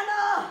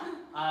 Banana!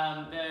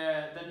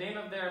 The name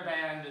of their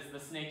band is the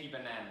Snaky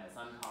Bananas.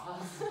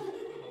 Unpause.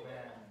 Oh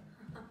man.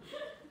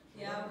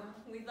 Yeah,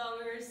 we thought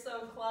we were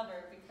so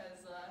clever because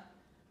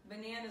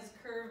bananas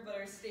curve but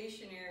are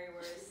stationary,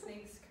 whereas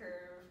snakes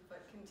curve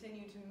but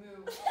continue to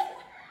move.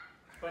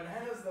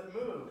 Bananas that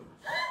move.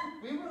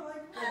 We were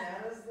like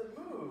bananas that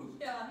move.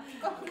 Yeah,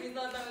 we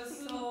thought that was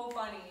so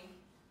funny.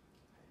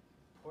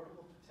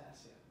 Portable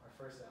Potassium, our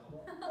first album.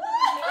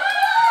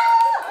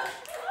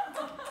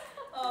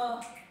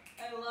 Oh,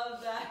 I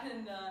love that.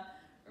 And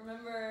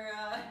remember,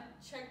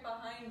 check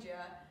behind ya,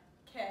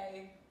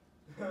 K.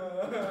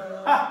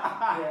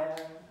 Yeah.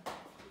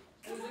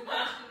 It was a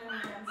question and an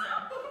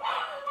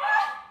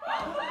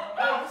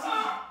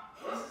answer.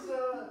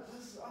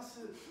 This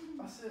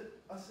is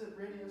us at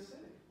Radio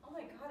City. Oh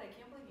my god, I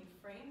can't believe you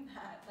framed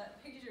that.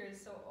 That picture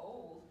is so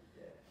old.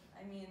 Yeah.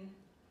 I mean,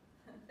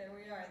 there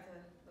we are,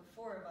 the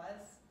four of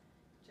us,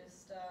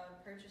 just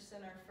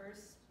purchasing our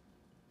first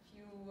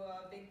few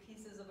big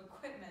pieces of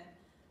equipment.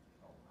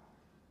 Oh wow.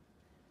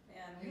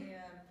 Man, we,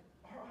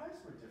 Our eyes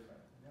were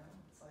different, you know?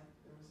 It's like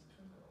there was a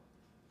twinkle.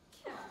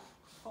 yeah,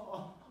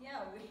 Oh.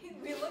 yeah,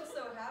 we look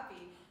so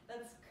happy.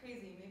 That's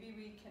crazy. Maybe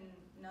we can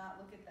not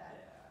look at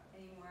that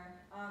anymore.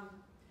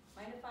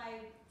 Mind if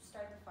I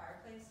start the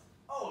fireplace?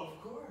 Oh, of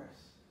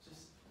course.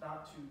 Just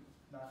not too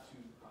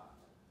hot.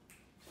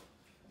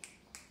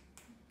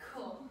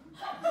 Cool.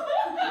 Yeah,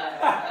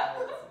 that's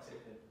a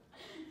ticket.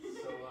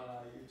 So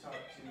you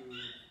talked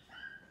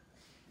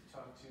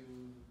to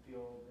the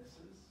old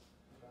missus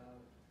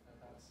about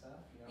stuff,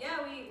 you know?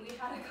 Yeah, we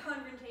had a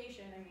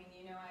confrontation. I mean,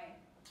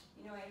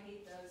 I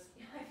hate those.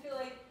 I feel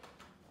like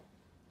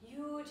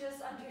you just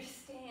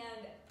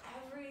understand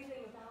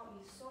everything about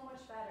me so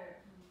much better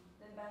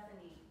than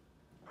Bethany.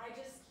 I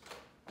just,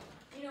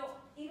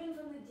 even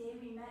from the day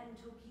we met in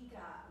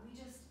Topeka, we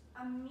just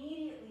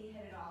immediately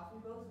hit it off. We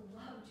both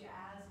love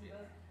jazz. We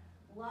both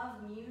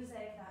love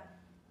music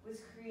that was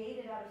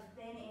created out of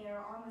thin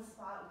air, on the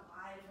spot,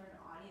 live for an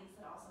audience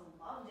that also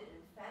loved it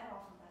and fed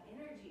off of that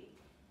energy.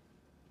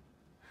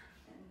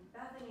 And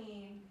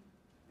Bethany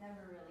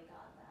never really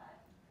got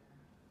that.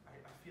 I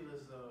feel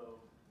as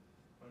though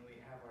when we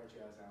have our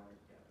jazz hour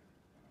together,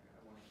 I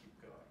want to keep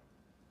going.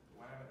 But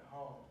when I'm at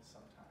home,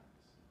 sometimes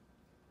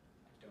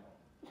I don't.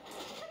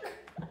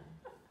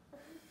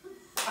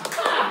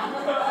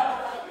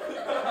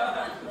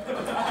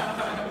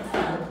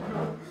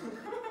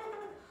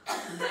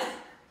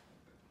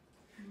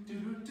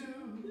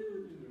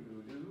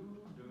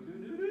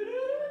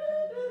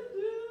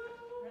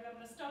 Right, I'm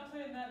gonna stop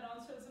playing that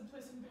nonsense and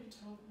play some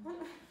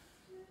Beethoven.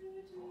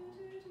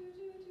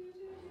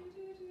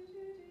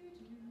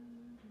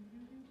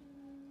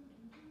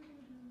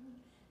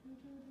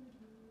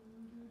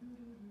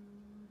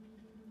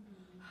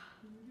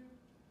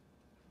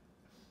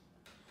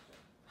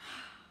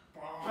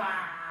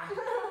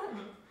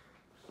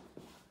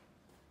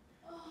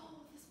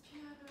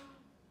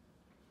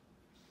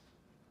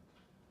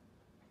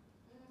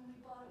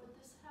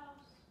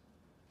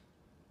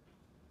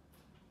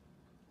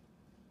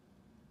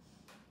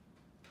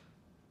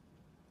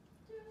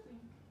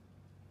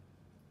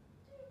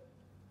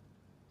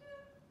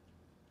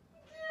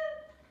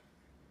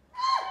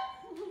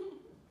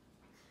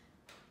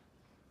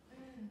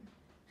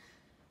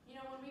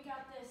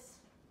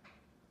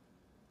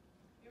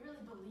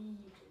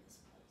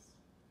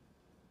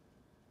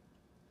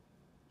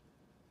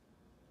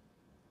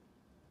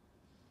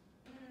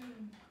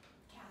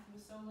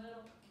 so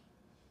little.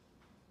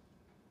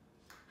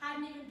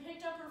 Hadn't even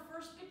picked up her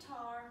first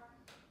guitar.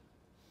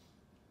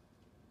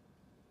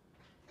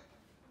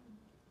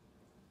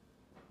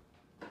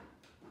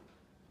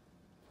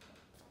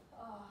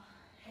 Oh,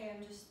 hey,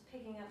 I'm just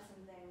picking up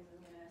some things. I'm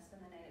gonna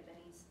spend the night at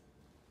Benny's.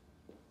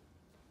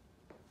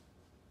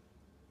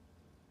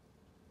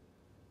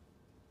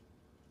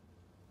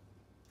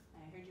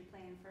 I heard you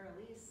playing for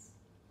Elise.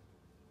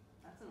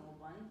 That's an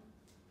old one.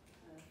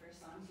 One of the first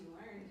songs you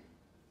learned.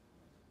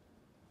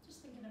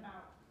 Just thinking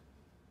about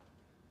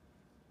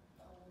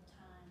the old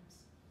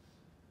times.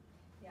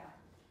 Yeah.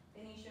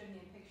 Benny showed me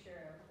a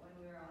picture of when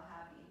we were all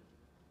happy.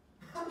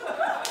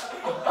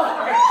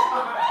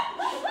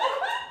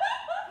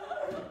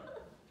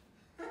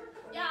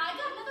 Yeah, I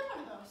got another one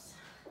of those.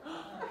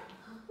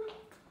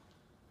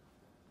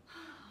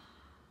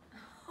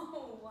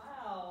 Oh,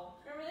 wow.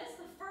 Remember this?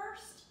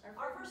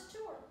 Our first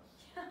tour.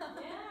 Yeah.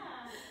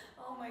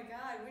 Oh my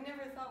God, we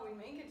never thought we'd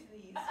make it to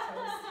the East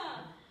Coast.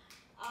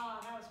 Oh,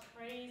 that was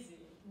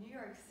crazy. New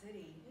York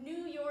City.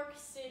 New York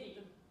City.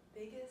 The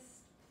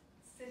biggest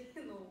city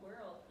in the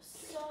world.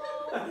 So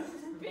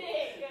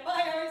big.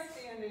 By our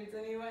standards,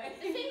 anyway.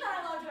 The thing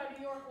that I loved about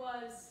New York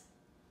was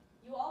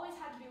you always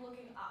had to be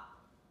looking up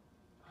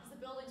because the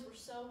buildings were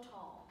so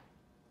tall.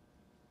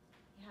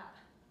 Yeah.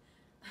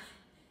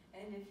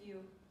 And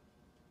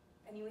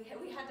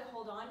we had to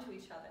hold on to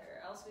each other or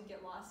else we'd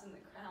get lost in the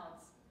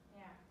crowds.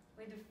 Yeah.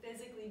 We had to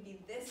physically be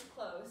this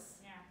close.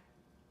 Yeah.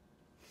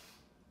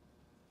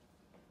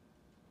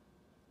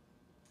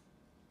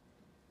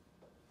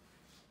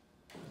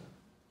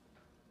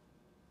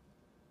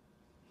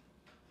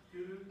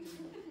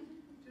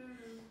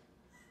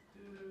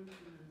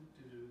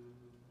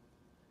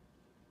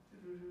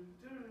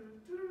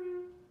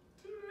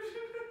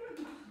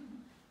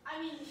 I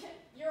mean,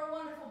 you're a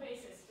wonderful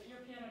bassist, but your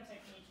piano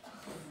technique.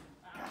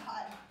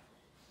 God.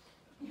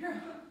 You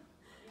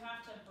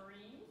have to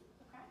breathe,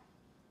 okay?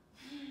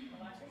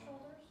 Relax your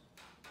shoulders.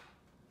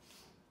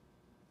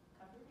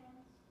 Cover your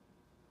hands.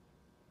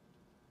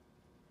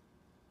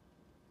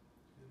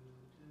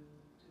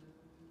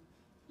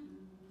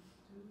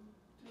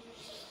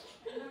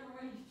 I remember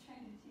when you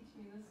tried to teach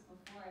me this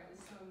before, I was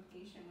so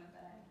impatient with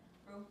it. I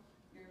broke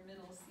your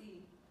middle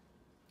C.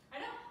 I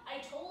know,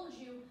 I told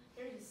you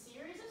there's a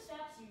series of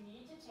steps you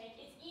need to take.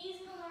 It's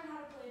easy to learn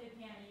how to play the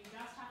piano. You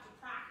just have to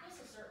practice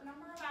a certain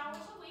number of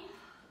hours a week.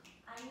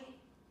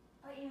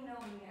 But you know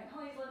me, I've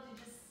always loved to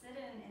just sit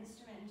at an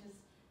instrument and just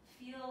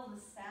feel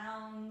the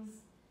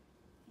sounds,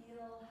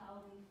 feel how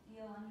they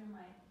feel under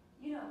my,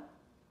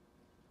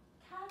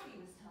 Kathy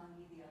was telling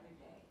me the other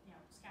day,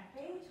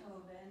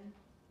 Beethoven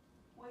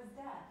was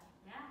deaf.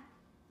 Yeah.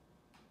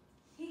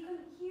 He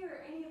couldn't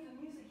hear any of the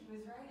music he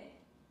was writing.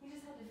 He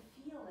just had to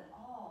feel it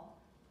all.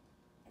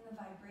 And the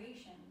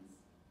vibrations.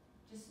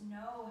 Just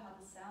know how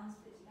the sounds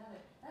fit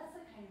together. That's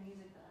the kind of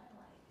music that I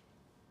like.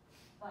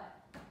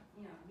 But,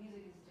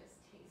 music is just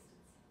taste.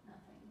 It's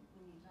nothing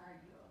we need to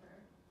argue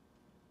over.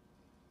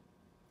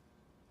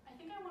 I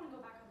think I want to go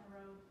back on the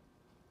road.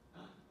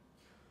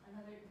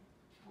 Another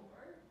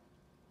tour?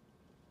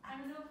 I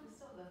don't know if we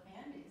still have the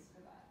fan base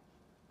for that.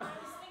 I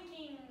was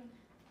thinking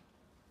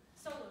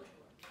solo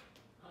tour.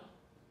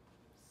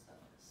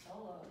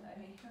 Solo,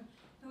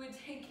 who would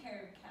take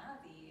care of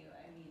Kathy?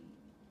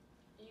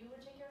 You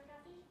would take care of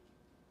Kathy?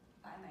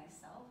 By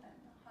myself and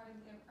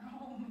hardly ever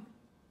home.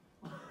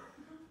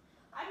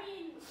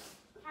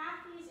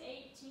 Kathy's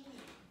 18.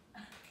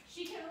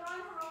 She can run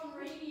her own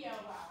radio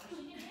well. She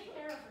can take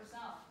care of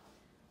herself.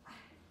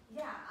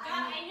 Yeah,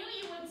 God, I knew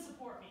you wouldn't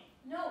support me.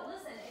 No,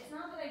 listen, it's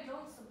not that I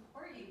don't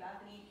support you,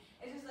 Bethany.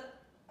 It's just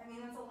that,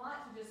 that's a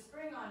lot to just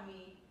spring on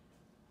me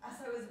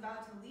as I was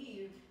about to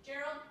leave.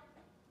 Gerald,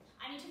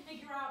 I need to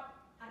figure out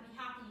how to be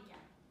happy again.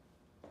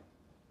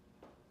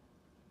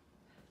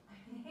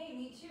 Hey,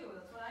 me too.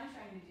 That's what I'm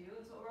trying to do.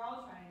 That's what we're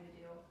all trying to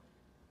do.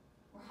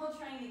 We're all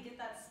trying to get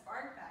that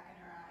spark back in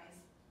our eyes.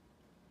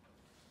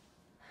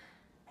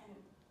 And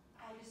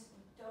I just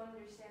don't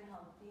understand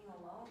how being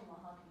alone will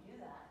help you do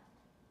that.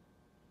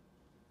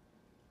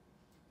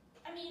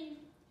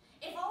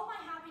 If all my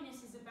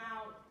happiness is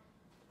about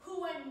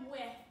who I'm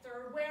with,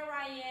 or where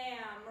I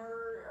am,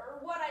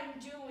 or what I'm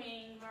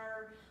doing,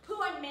 or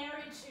who I'm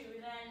married to,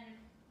 then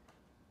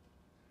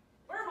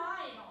where am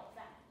I in all of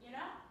that,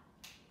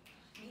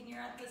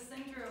 You're at the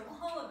center of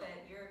all of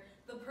it. You're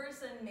the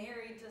person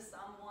married to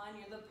someone.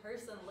 You're the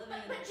person living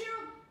in But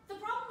Gerald, the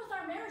problem with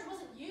our marriage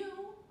wasn't you.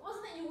 It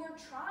wasn't that you weren't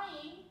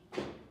trying.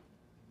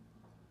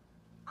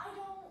 I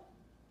don't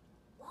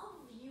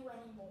love you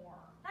anymore.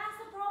 That's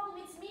the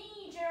problem. It's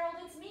me, Gerald.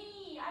 It's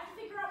me. I have to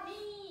figure out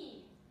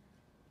me.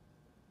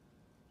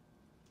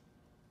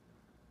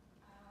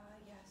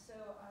 Yeah, so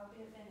I'll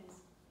be at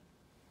Benny's.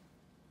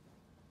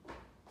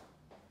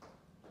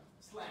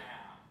 Slam.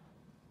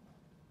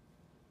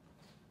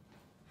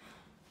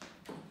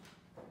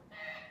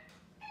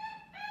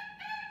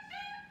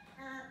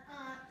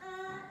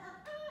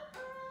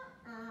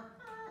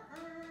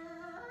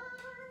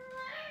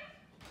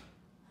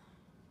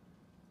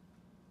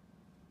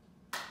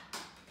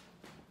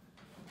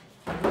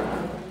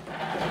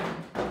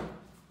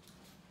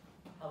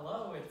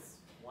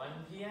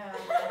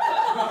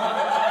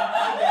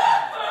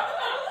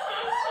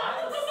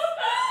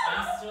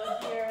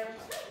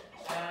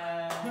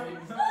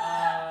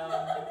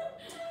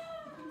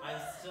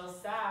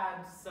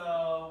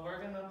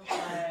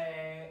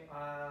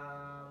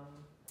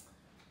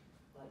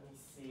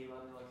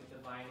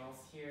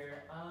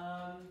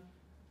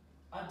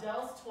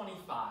 Adele's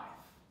 25.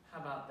 How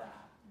about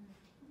that?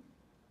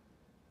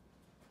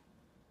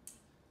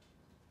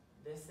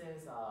 This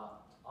is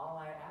All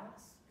I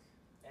Ask,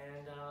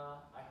 and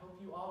I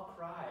hope you all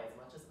cry as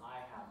much as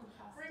I have the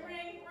past day.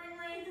 Ring, ring,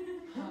 ring, ring.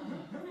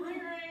 Ring,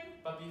 ring.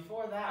 But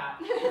before that,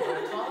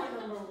 caller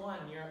number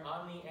 1, you're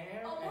on the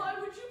air. Oh, why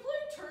would you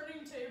play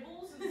turning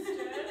tables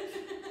instead?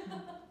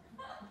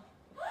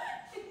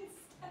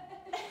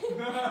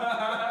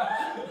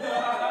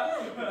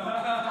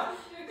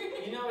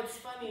 You know, it's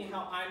funny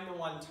how I'm the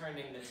one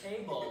turning the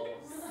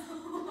tables.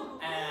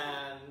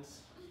 And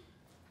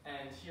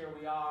here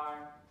we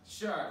are.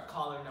 Sure,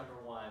 caller number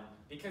 1,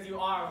 because you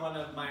are one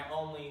of my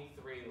only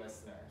 3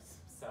 listeners.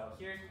 So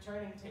here's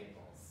turning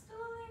tables.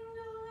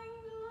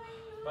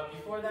 But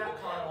before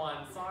that, caller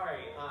 1,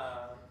 sorry,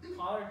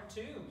 caller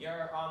 2,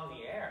 you're on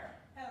the air.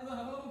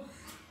 Hello.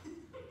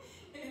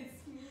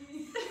 It's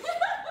me.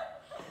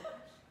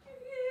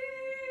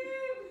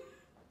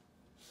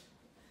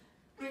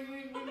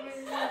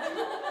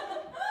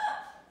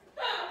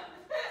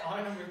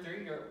 Caller number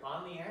 3, you're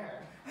on the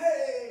air.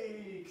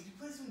 Hey, could you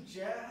play some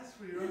jazz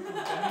for your Uncle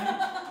Benny?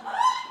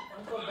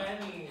 Uncle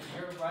Benny,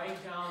 you're right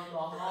down the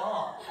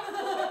hall.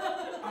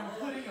 I'm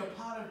putting a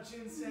pot of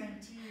ginseng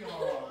tea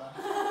on.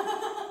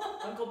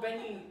 Uncle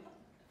Benny,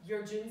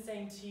 your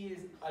ginseng tea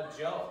is a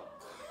joke.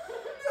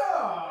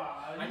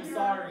 I'm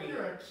sorry.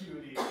 You're a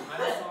cutie.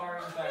 I'm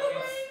sorry, but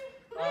it's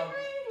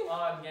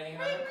I'm getting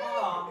another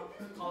call.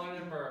 Caller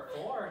number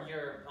 4,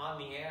 you're on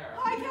the air.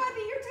 Hi,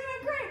 Kathy. You're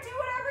doing great. Do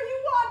whatever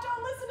you want.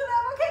 Don't listen to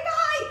them. Okay,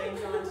 bye.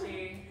 Thanks,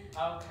 Auntie.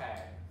 Okay,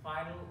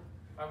 final.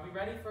 Are we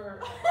ready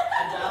for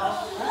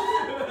Adele?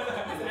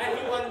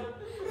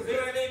 Is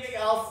there anything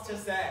else to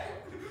say?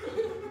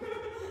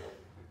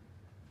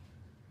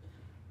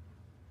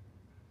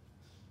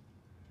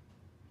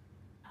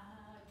 I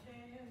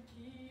can't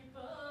keep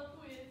up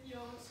with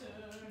your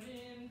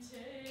turning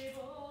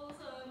tables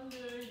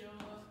under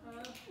your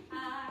thumb. I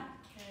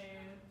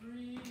can't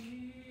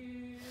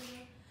breathe.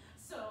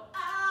 So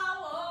I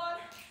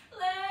won't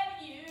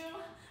let you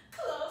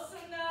close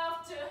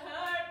enough to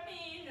hurt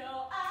me.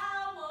 No,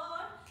 I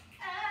won't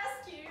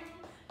ask you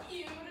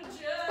to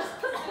just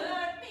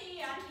hurt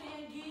me. I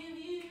can't give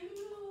you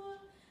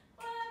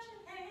what you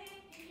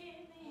ain't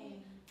give me.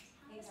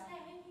 Hey, Say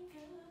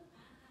goodbye.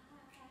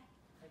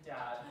 Hi,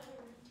 Dad.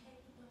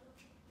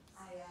 I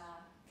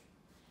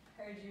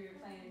heard you were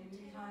playing a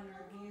new genre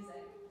of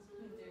music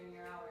during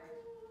your hour.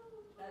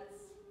 That's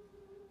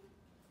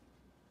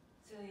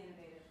really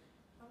innovative.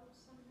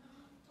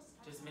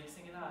 Just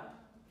mixing it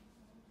up.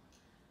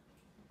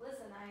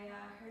 Listen, I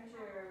heard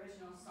your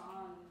original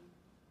song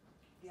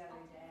the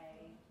other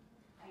day.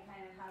 I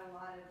kind of had a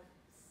lot of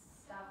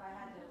stuff I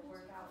had to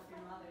work out with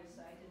your mother,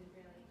 so I didn't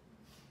really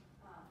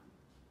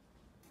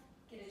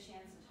get a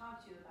chance to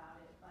talk to you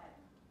about it. But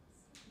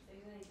if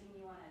there's anything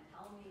you want to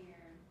tell me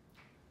or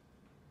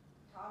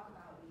talk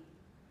about, we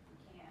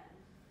can.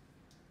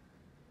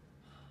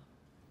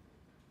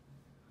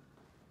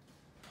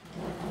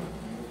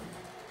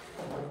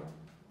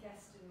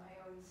 Guest in my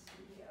own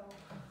studio.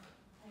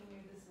 I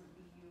knew this would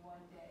be you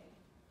one day.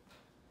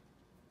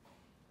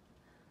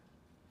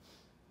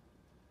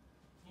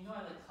 You know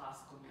I like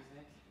classical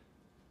music.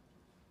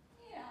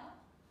 Yeah.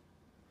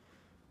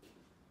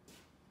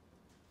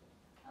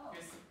 Oh.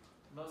 Here's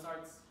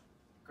Mozart's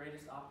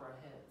greatest opera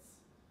hits.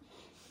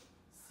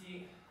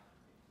 See,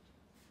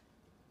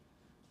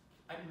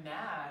 I'm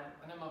mad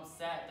and I'm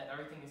upset that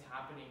everything is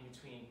happening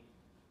between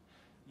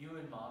you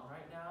and Mom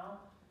right now.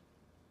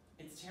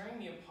 It's tearing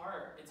me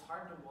apart. It's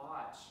hard to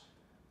watch.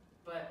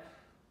 But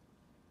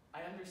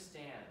I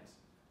understand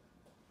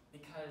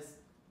because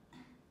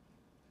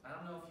I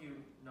don't know if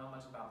you know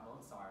much about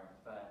Mozart,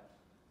 but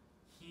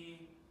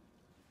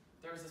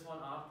there was this one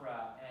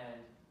opera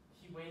and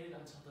he waited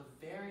until the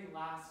very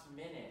last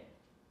minute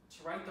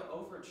to write the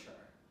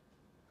overture.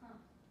 Huh.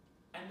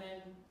 And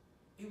then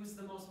it was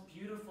the most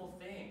beautiful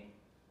thing.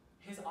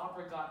 His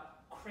opera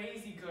got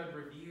crazy good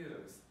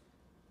reviews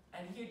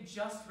and he had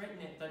just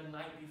written it the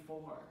night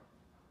before.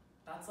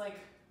 That's like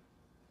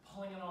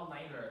pulling an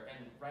all-nighter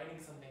and writing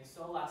something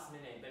so last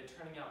minute but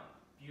turning out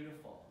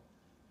beautiful.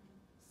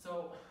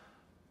 So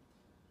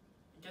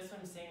I guess what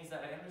I'm saying is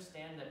that I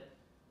understand that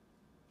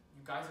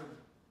you guys are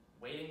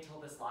waiting till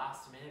this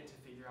last minute to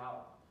figure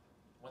out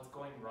what's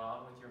going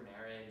wrong with your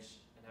marriage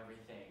and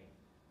everything.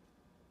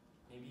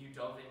 Maybe you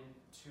dove in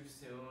too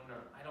soon,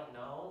 or I don't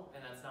know,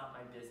 and that's not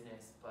my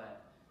business,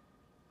 but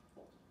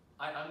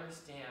I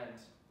understand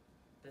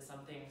that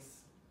some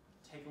things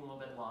take a little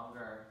bit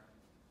longer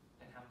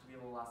and have to be a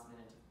little last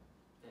minute to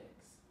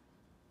fix.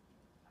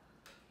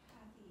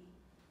 Kathy.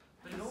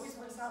 But it always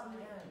works out in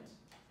the end.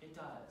 It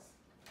does.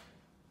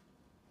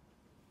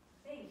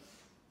 Thanks.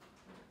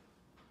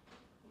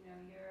 You know,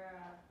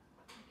 you're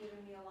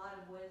giving me a lot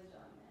of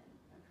wisdom and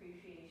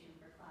appreciation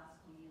for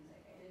classical music.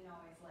 I didn't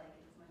always like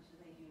it as much as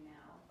I do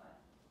now,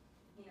 but,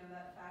 you know,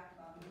 that fact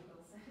about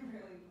Mendelssohn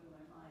really blew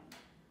my mind.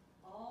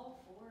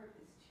 All 4 of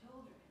his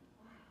children.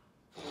 Wow.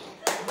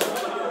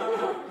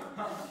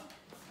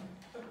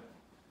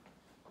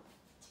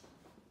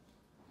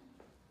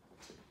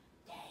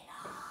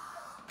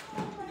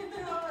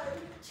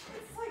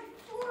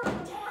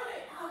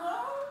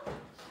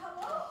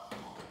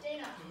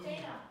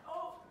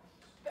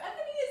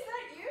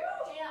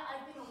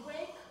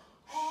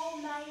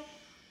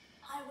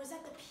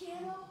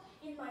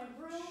 in my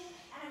room,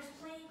 and I was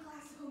playing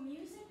classical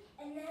music,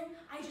 and then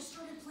I just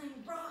started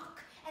playing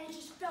rock, and it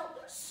just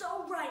felt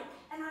so right.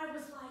 And I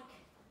was like,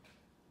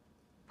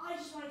 I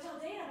just want to tell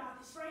Dana about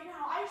this right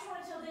now. I just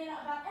want to tell Dana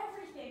about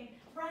everything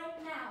right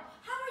now.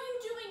 How are you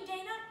doing,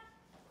 Dana?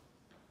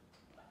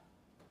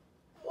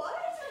 What?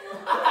 I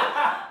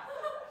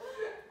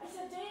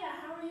said, Dana,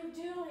 how are you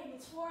doing?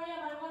 It's 4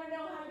 a.m. I want to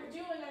know how you're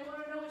doing. I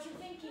want to know what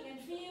you're thinking and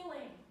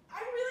feeling.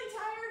 I'm really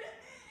tired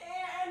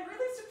and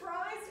really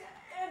surprised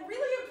and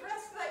really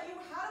impressed that you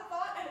had a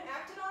thought and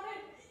acted on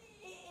it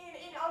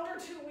in under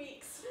 2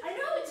 weeks. I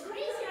know, it's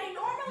crazy. I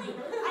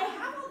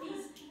have all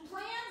these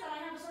plans and I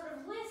have a sort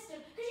of list of,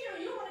 because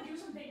you don't want to do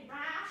something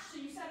rash, so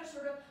you set a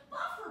sort of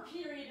buffer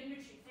period in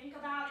which you think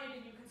about it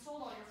and you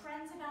consult all your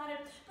friends about it.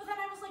 But then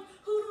I was like,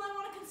 who do I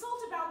want to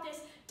consult about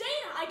this?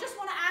 Dana. I just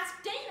want to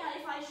ask Dana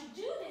if I should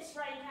do this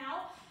right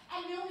now.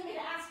 And the only way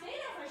to ask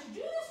Dana if I should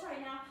do this right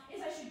now is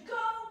I should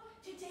go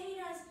to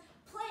Dana's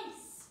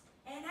place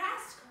and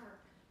ask her,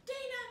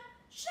 Dana,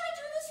 should I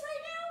do this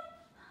right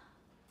now?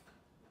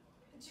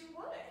 Do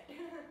what?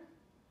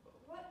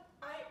 What?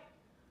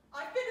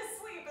 I've been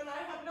asleep and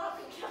I have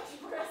not been kept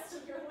abreast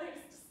of your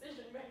latest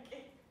decision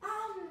making.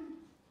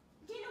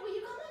 Dana, will you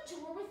come on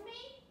tour with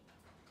me?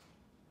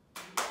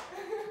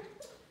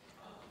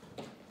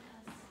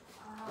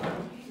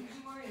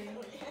 Good morning.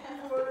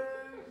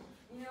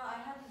 You know, I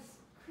had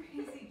this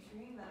crazy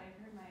dream that I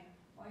heard my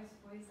wife's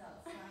voice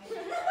outside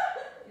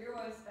your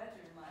wife's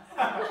bedroom last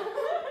night.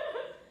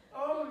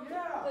 Oh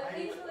yeah. But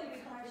thankfully the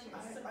car she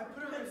was I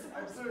put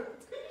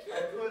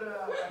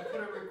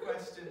a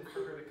request in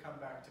for her to come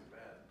back to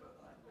bed, but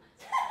like.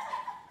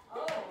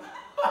 Oh.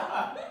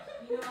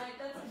 You know, like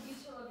that's a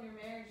detail of your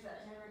marriage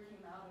that never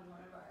came out in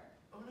one of our.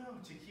 Oh no!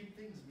 To keep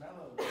things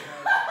mellow,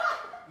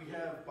 we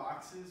have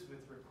boxes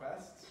with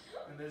requests,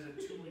 and there's a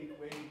 2-week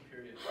waiting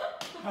period. You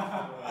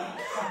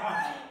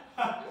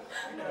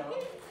know.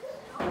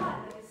 God,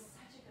 that is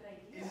such a good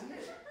idea. Isn't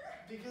it?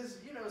 Because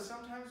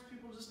sometimes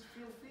people just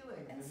feel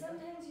feelings. And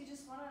sometimes you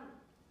just want to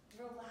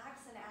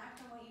relax and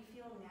act on what you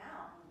feel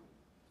now.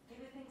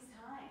 Give things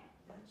time.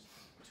 Yeah, just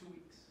 2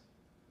 weeks,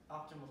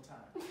 optimal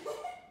time.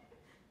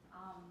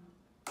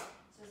 So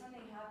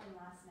something happened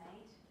last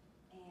night,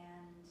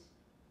 and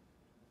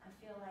I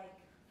feel like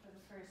for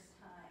the first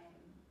time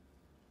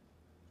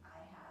I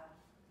have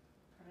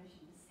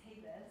permission to say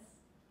this.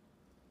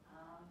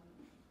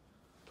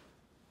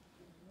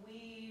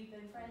 We've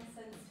been friends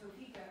since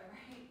Topeka,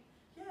 right?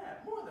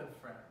 Yeah, more than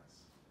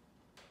friends.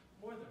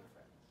 More than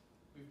friends.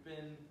 We've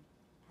been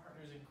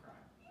partners in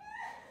crime.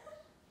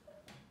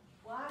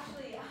 Well,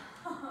 actually,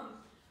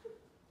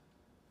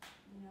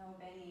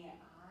 Benny, I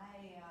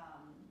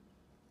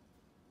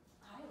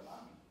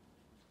love you.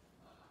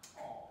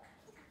 Oh.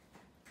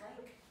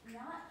 Like,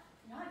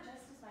 not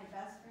just as my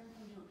best friend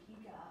from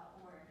Topeka,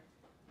 or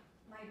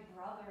my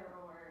brother,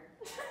 or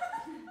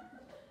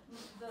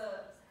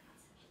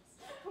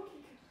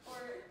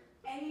or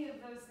any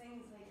of those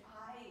things. Like,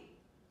 I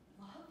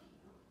love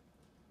you.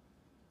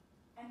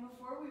 And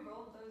before we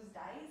rolled those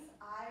dice,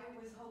 I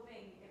was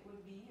hoping it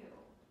would be you.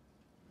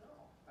 No,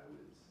 I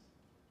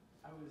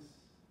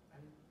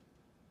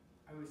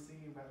was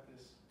thinking about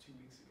this 2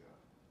 weeks ago.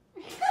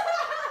 I'm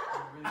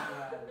really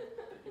glad that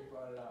you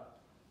brought it up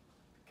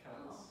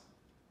because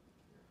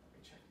let me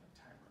check my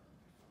timer on my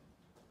phone.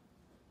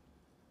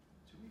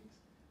 2 weeks.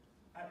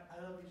 I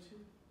love you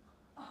too.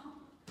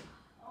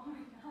 Oh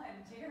my God,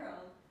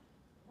 Gerald.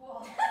 Well,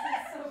 this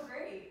is so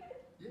great.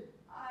 Yeah.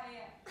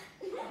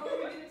 What are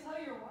you going to tell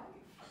your wife?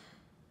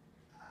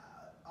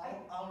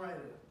 I'll write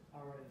it up.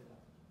 I'll write it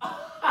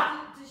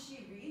up. Does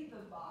she read the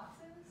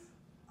boxes?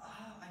 I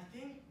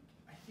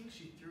think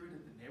she threw it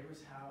at the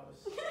neighbor's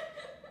house.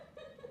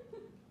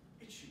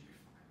 It should be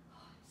fine.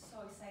 Oh, I'm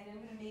so excited. I'm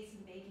going to make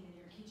some bacon in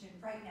your kitchen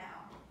right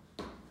now.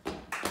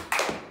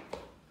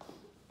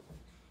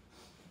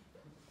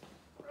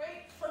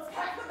 Great, let's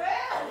pack the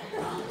bag!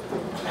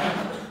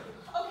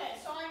 Okay,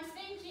 so I'm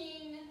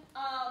thinking,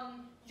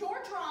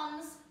 your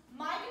drums,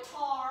 my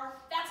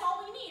guitar, that's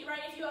all we need,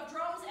 right? If you have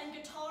drums and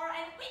guitar,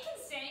 and we can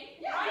sing,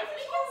 Yeah, right?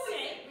 we can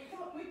sing.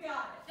 We've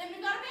got it. Then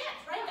we've got a band,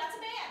 right? That's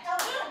a band.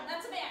 Okay.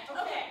 That's a band. Okay.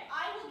 Okay,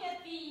 I will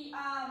get the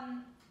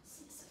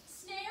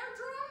snare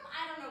drum.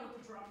 I don't know what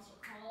the drums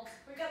are called.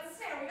 We got the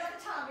snare, we got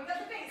the tom, we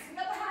got the bass, we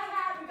got the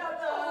hi-hat, we got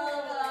the...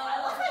 I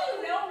love how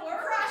you know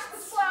words. Crash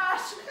the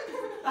slash.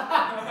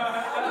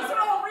 Those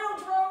are all real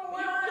drum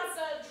You know words.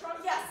 what's a drum?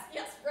 Yes,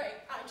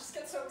 right. I just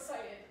get so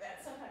excited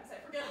that sometimes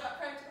I forget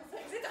about practical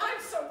things. I'm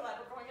so glad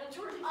we're going on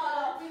tour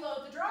together. We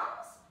load the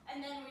drums,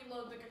 and then we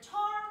load the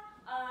guitar,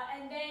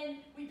 and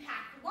then we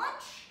pack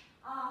lunch,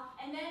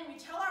 and then we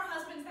tell our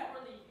husbands that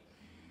we're leaving.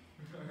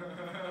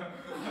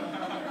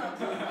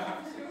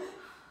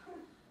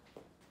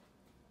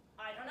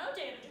 I don't know,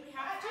 Dana, do we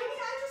have to?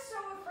 I'm just so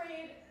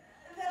afraid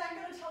that I'm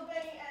going to tell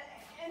Benny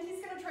and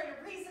he's going to try to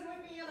reason with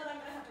me and then I'm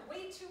going to have to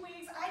wait 2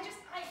 weeks. Why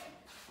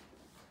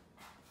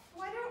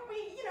don't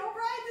we,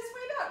 ride this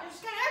wave out? You're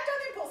just going to act on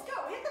impulse. Go,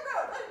 hit the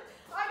road.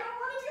 I don't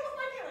want to deal with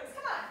my feelings.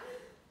 Come on.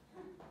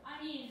 I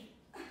mean,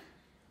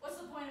 what's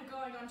the point of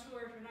going on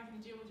tour if you're not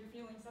going to deal with your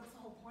feelings. That's the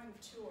whole point of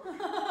tour.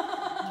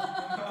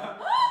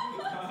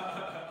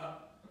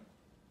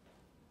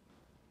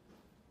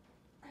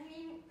 I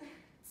mean,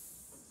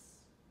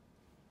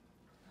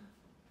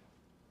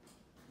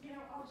 you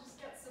know, I'll just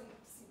get some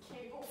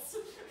cables.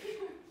 Put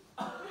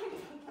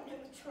them in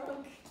the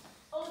trunk.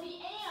 Oh, the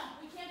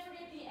amp! We can't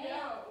forget the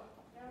amp.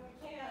 No, we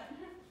can't.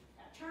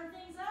 Gotta turn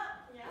things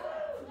up. Yeah.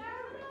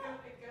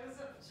 It goes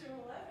up to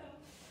 11.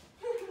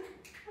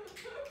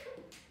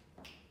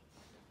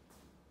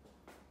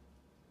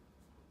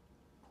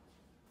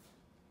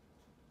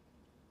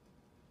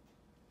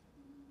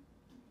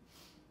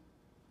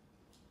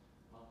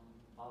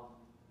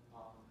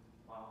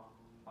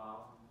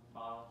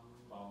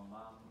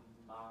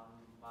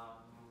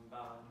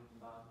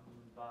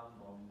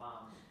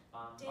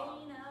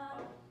 Dana,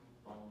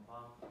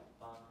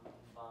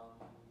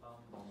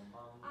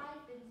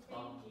 I've been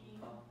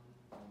thinking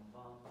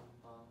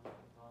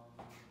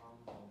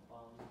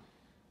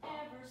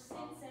ever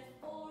since at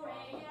 4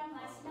 a.m.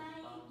 last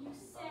night you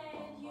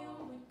said you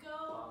would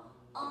go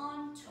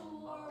on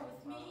tour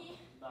with me.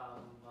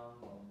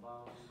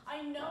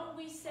 I know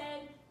we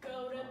said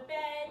go to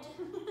bed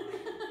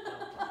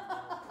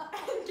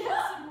and get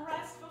some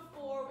rest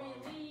before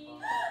we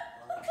leave.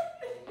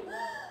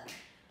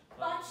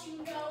 But you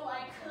know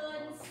I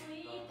couldn't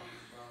sleep.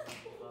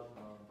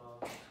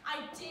 I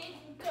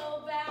didn't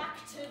go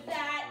back to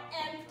that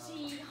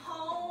empty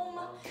home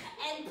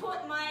and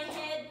put my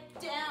head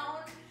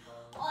down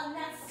on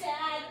that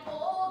sad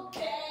old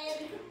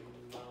bed.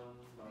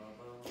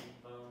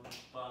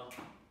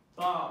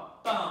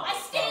 I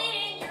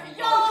stayed in your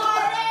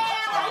yard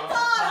and I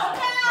thought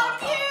about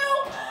you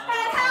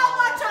and how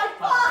much I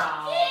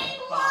fucking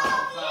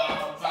love you,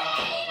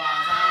 Dana.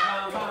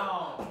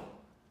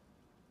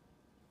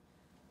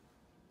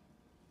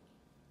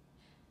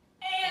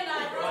 And I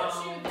wrote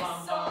you this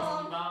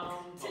song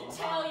to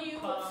tell you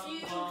a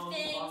few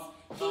things.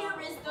 Here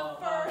is the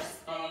first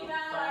thing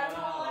that I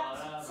want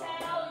to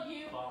tell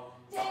you.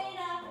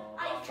 Dana,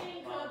 I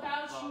think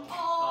about you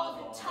all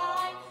the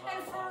time,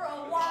 and for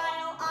a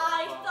while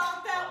I thought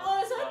that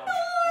was a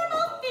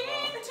normal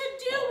thing to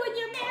do when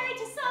you're married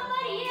to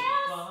somebody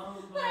else,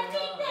 but I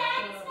think that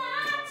it's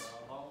not.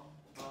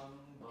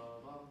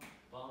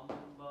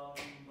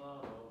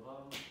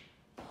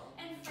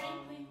 And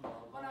frankly,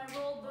 when I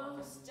rolled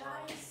those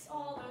dice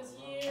all those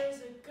years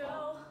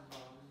ago,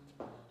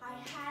 I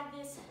had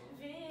this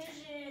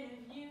vision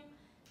of you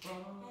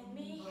and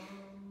me.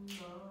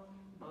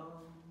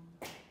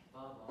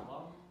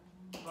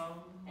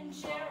 And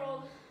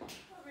Gerald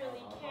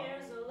really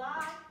cares a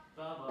lot.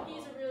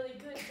 He's a really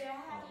good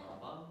dad.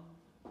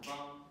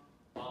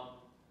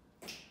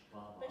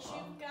 But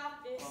you've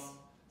got this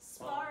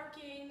spark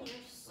in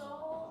your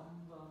soul.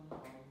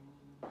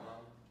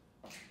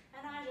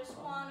 And I just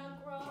want to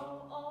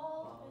grow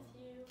old with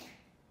you.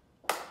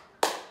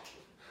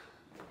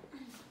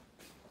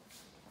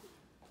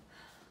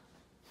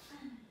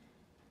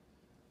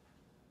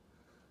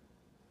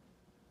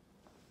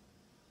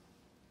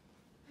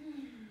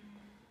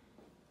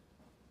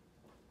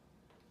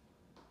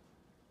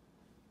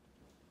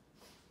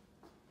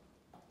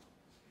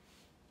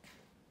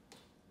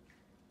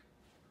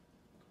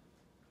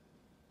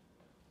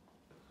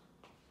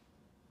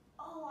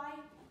 Oh,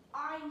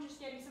 I'm just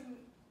getting some,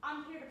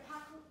 I'm here to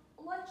pack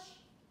lunch.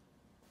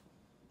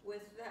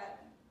 With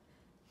that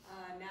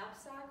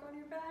knapsack on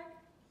your back?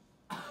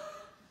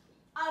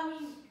 I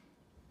mean,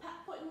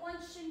 putting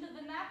lunch into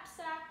the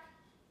knapsack.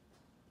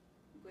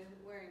 With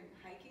wearing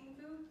hiking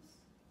boots?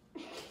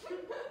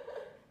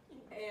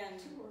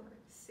 And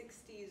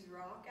 60s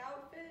rock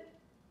outfit?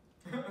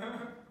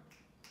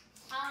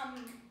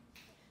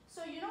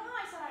 So you know how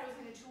I said I was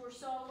going to tour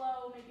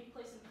solo, maybe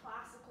play some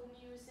classical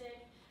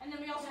music, and then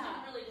we also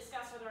didn't really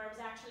discuss whether I was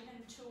actually going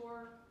to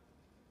tour.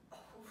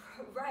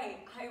 Oh,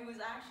 right, I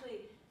was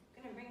actually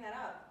going to bring that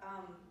up.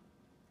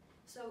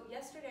 So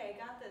yesterday I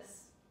got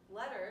this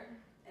letter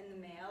in the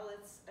mail.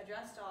 It's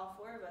addressed to all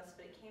 4 of us,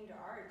 but it came to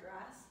our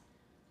address.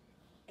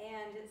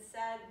 And it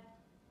said,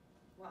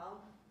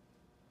 well,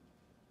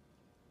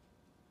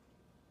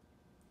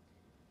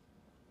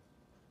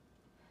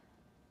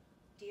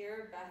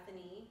 Dear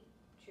Bethany,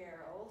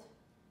 Gerald.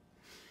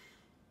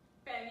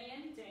 Benny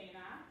and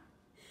Dana.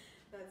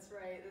 That's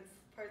right, this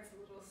part's a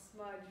little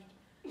smudged.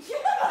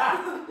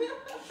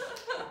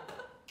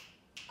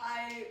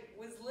 I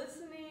was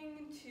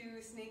listening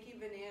to Snaky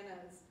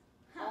Bananas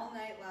all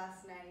night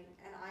last night,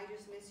 and I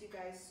just miss you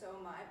guys so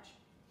much.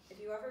 If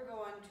you ever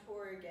go on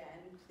tour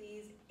again,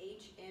 please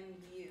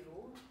HMU.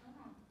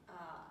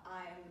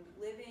 I'm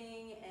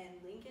living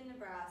in Lincoln,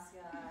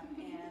 Nebraska,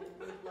 and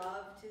would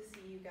love to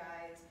see you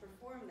guys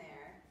perform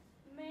there.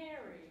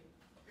 Mary.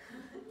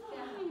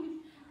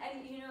 Yeah.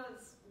 And you know,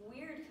 it's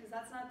weird because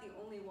that's not the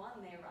only one.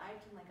 They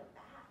arrived in like a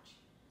batch.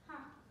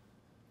 Huh.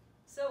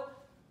 So,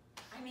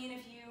 I mean,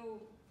 if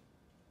you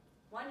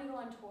want to go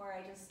on tour,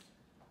 I just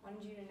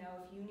wanted you to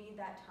know if you need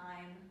that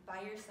time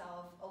by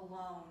yourself,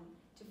 alone,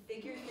 to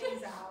figure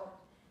things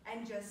out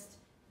and just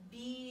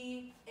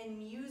be in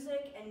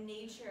music and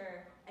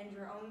nature and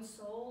your own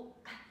soul.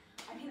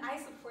 I mean, I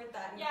support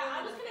that. Yeah,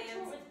 I was the gonna fans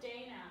tour with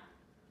Dana.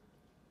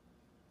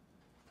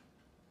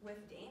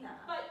 with Dana.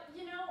 But,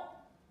 you know,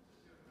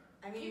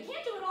 I mean, you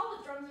can't do it all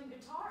with drums and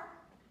guitar.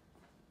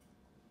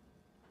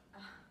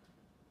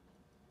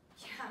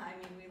 yeah, I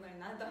mean, we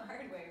learned that the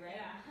hard way, right?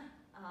 Yeah.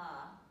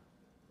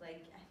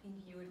 Like, I think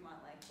you would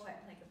want, like, what,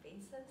 like a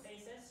bassist?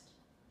 Bassist.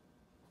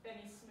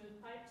 Benny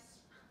Smooth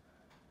Pipes.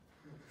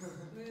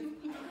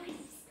 Smooth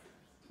pipes.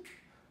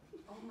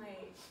 Oh my,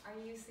 are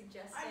you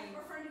suggesting? I'm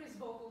referring to his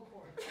vocal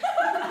cords.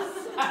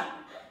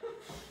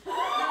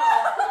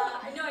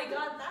 No, I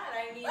got that.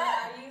 I mean,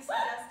 are you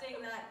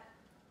suggesting that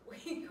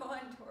we go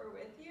on tour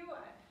with you?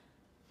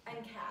 And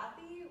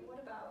Kathy?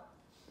 What about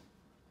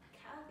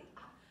Kathy?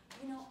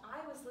 You know,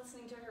 I was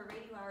listening to her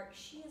radio hour.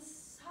 She is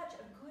such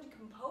a good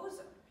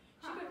composer.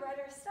 She could write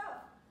our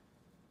stuff.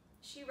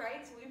 She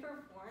writes, we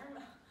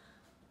perform.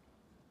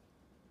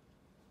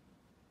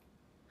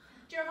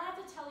 Gerald, I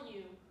have to tell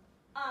you,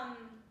 I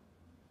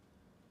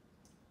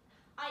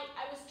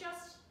was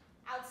just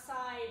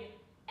outside,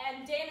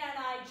 and Dana and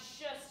I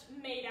just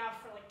made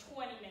out for like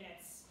 20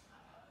 minutes.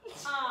 I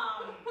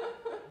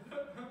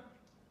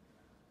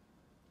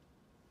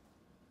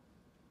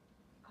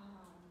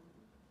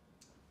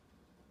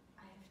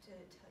have to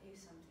tell you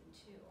something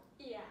too.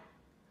 Yeah.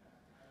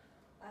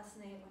 Last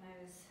night when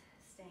I was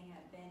staying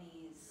at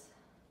Benny's,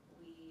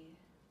 we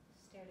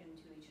stared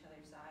into each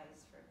other's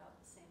eyes for about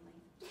the same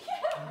length.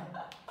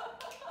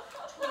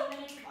 20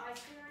 minutes of eye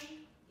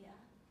staring. Yeah.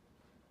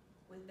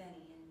 With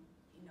Benny, and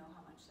you know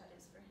how much that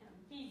is for him.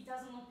 He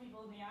doesn't look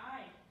people in the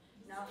eye.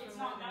 Not for It's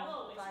more not than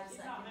mellow. 5 It's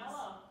seconds. not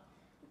mellow.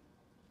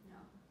 No,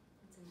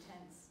 it's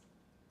intense.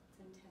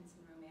 It's intense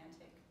and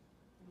romantic,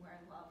 and where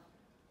I love.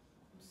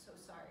 I'm so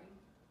sorry.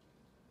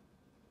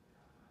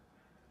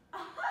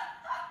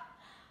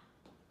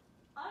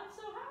 I'm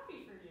so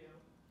happy for you.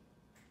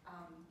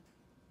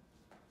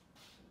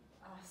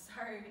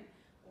 Sorry.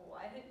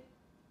 What?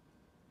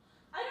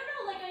 I don't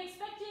know, like I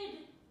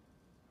expected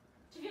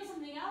to feel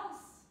something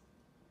else.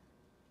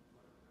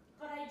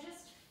 But I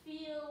just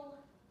feel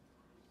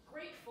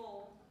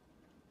grateful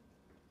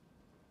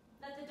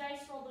that the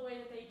dice rolled the way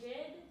that they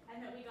did,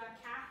 and that we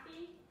got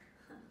Kathy,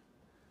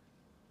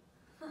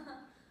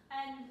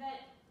 and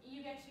that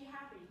you get to be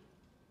happy.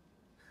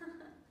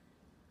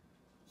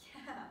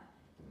 Yeah.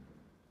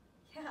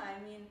 Yeah, I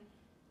mean,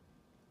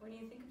 when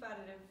you think about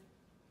it, if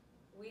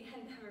we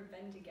had never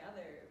been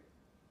together,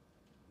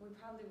 we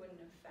probably wouldn't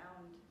have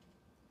found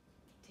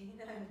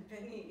Dana and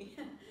Benny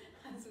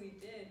as we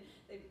did.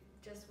 They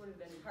just would have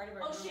been part of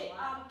our Oh normal shit,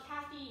 life.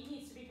 Kathy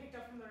needs to be picked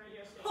up from the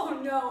radio station. Oh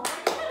no!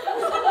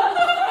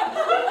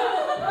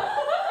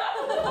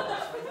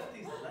 Look at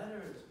these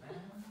letters, man.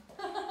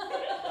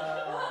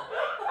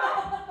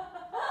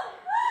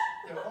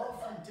 They're all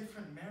from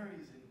different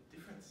Marys in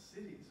different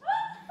cities.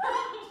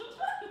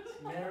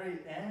 It's Mary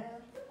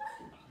Ann,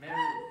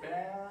 Mary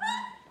Bam,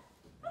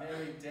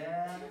 Mary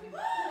Dan,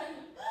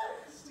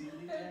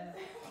 Steely Dan.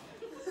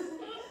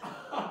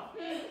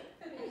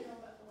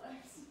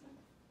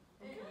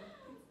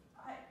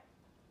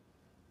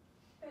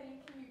 Benny,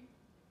 can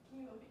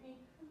you look at me?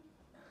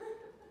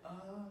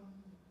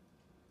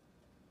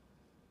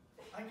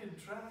 I can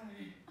try.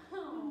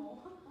 Oh.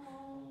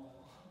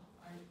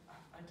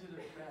 I did a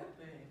bad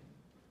thing,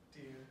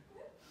 dear.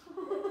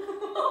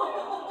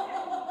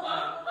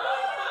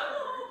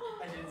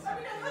 I did I mean,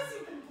 something. unless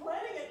you've been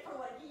planning it for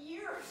like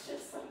years or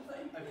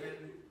something.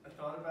 I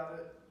thought about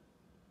it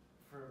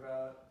for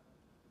about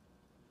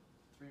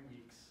 3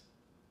 weeks,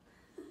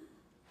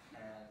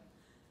 and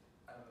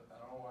I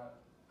don't want.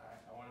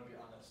 I want to be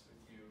honest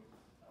with you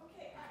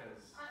Okay,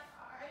 because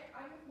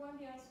I want to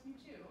be honest with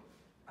you too.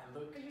 I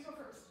looked. But you go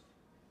first.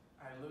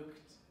 I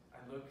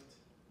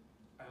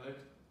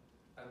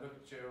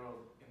looked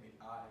Gerald in the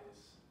eyes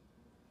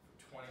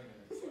for 20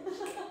 minutes.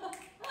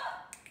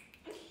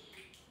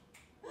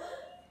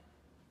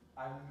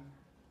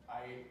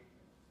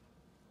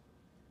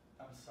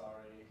 I'm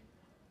sorry,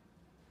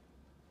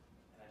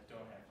 and I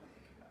don't have to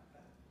think about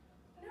that.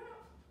 No,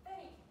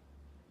 Benny.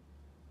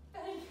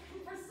 Benny,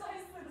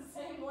 precisely the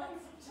same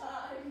length of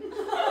time.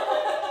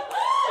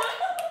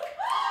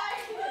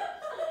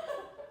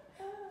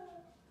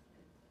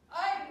 I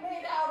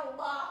made out a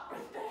lot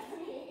with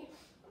Bethany.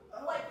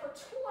 Like for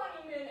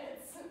 20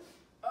 minutes.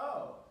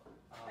 Oh.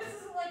 This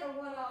isn't like a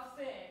one-off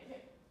thing.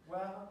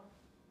 Well.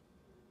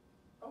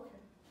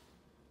 Okay.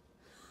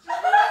 I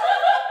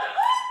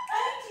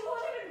mean, do you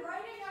want it in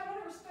writing? I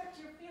want to respect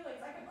your feelings.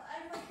 I could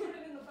put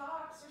it in the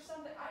box or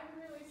something. I'm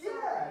really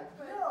sorry. Yeah.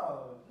 But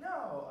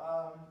No.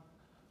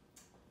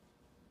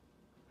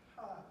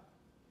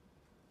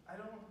 I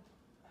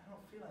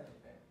don't feel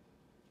anything.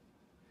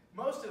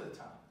 Most of the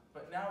time,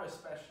 but now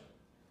especially.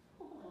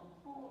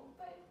 Oh,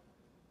 but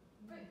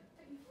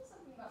you feel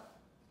something about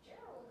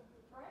Gerald,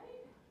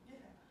 right?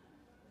 Yeah.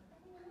 I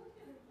mean, look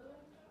at the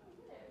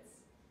 20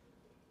 minutes.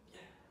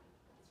 Yeah.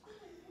 That's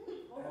really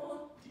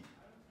beautiful. Deep.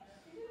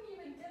 You didn't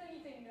even get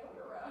anything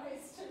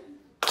notarized.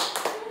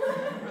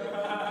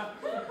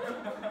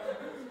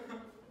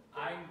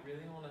 I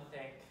really want to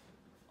thank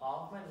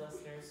all of my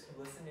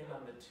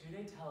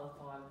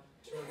telethon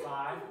to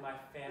revive my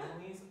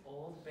family's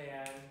old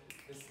band,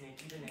 the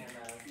Snaky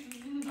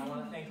Bananas. I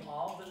want to thank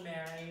all the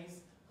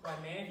Marys, who I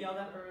may have yelled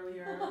at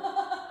earlier,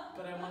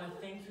 but I want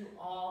to thank you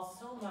all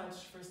so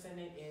much for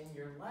sending in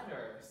your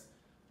letters,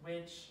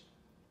 which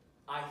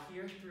I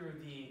hear through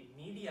the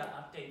media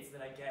updates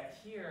that I get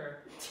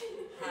here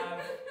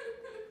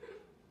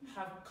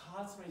have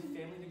caused my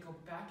family to go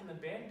back in the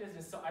band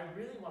business. So I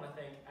really want to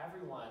thank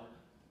everyone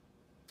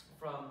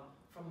from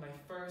my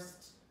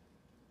first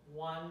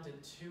 1 to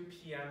 2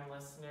 p.m.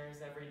 listeners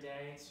every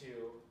day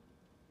to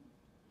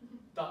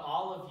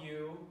all of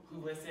you who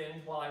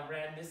listened while I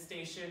ran this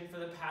station for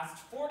the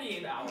past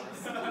 48 hours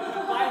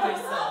by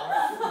myself.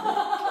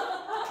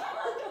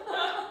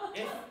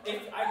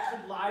 If I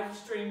could live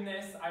stream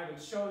this, I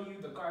would show you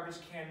the garbage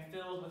can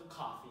filled with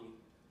coffee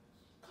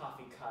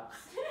cups.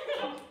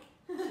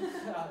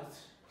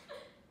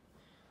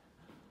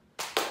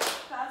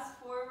 Fast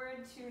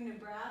forward to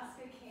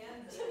Nebraska,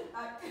 Kansas.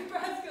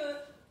 Nebraska.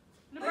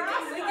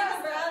 Nebraska. Lincoln,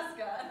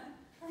 Nebraska.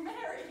 We're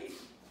married.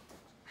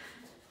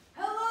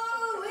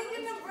 Hello,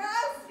 Lincoln,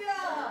 Nebraska.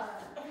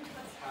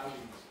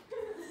 Howdy.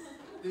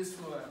 This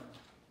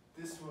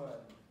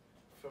one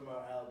from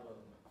our album,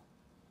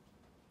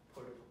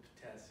 Portable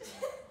Potassium.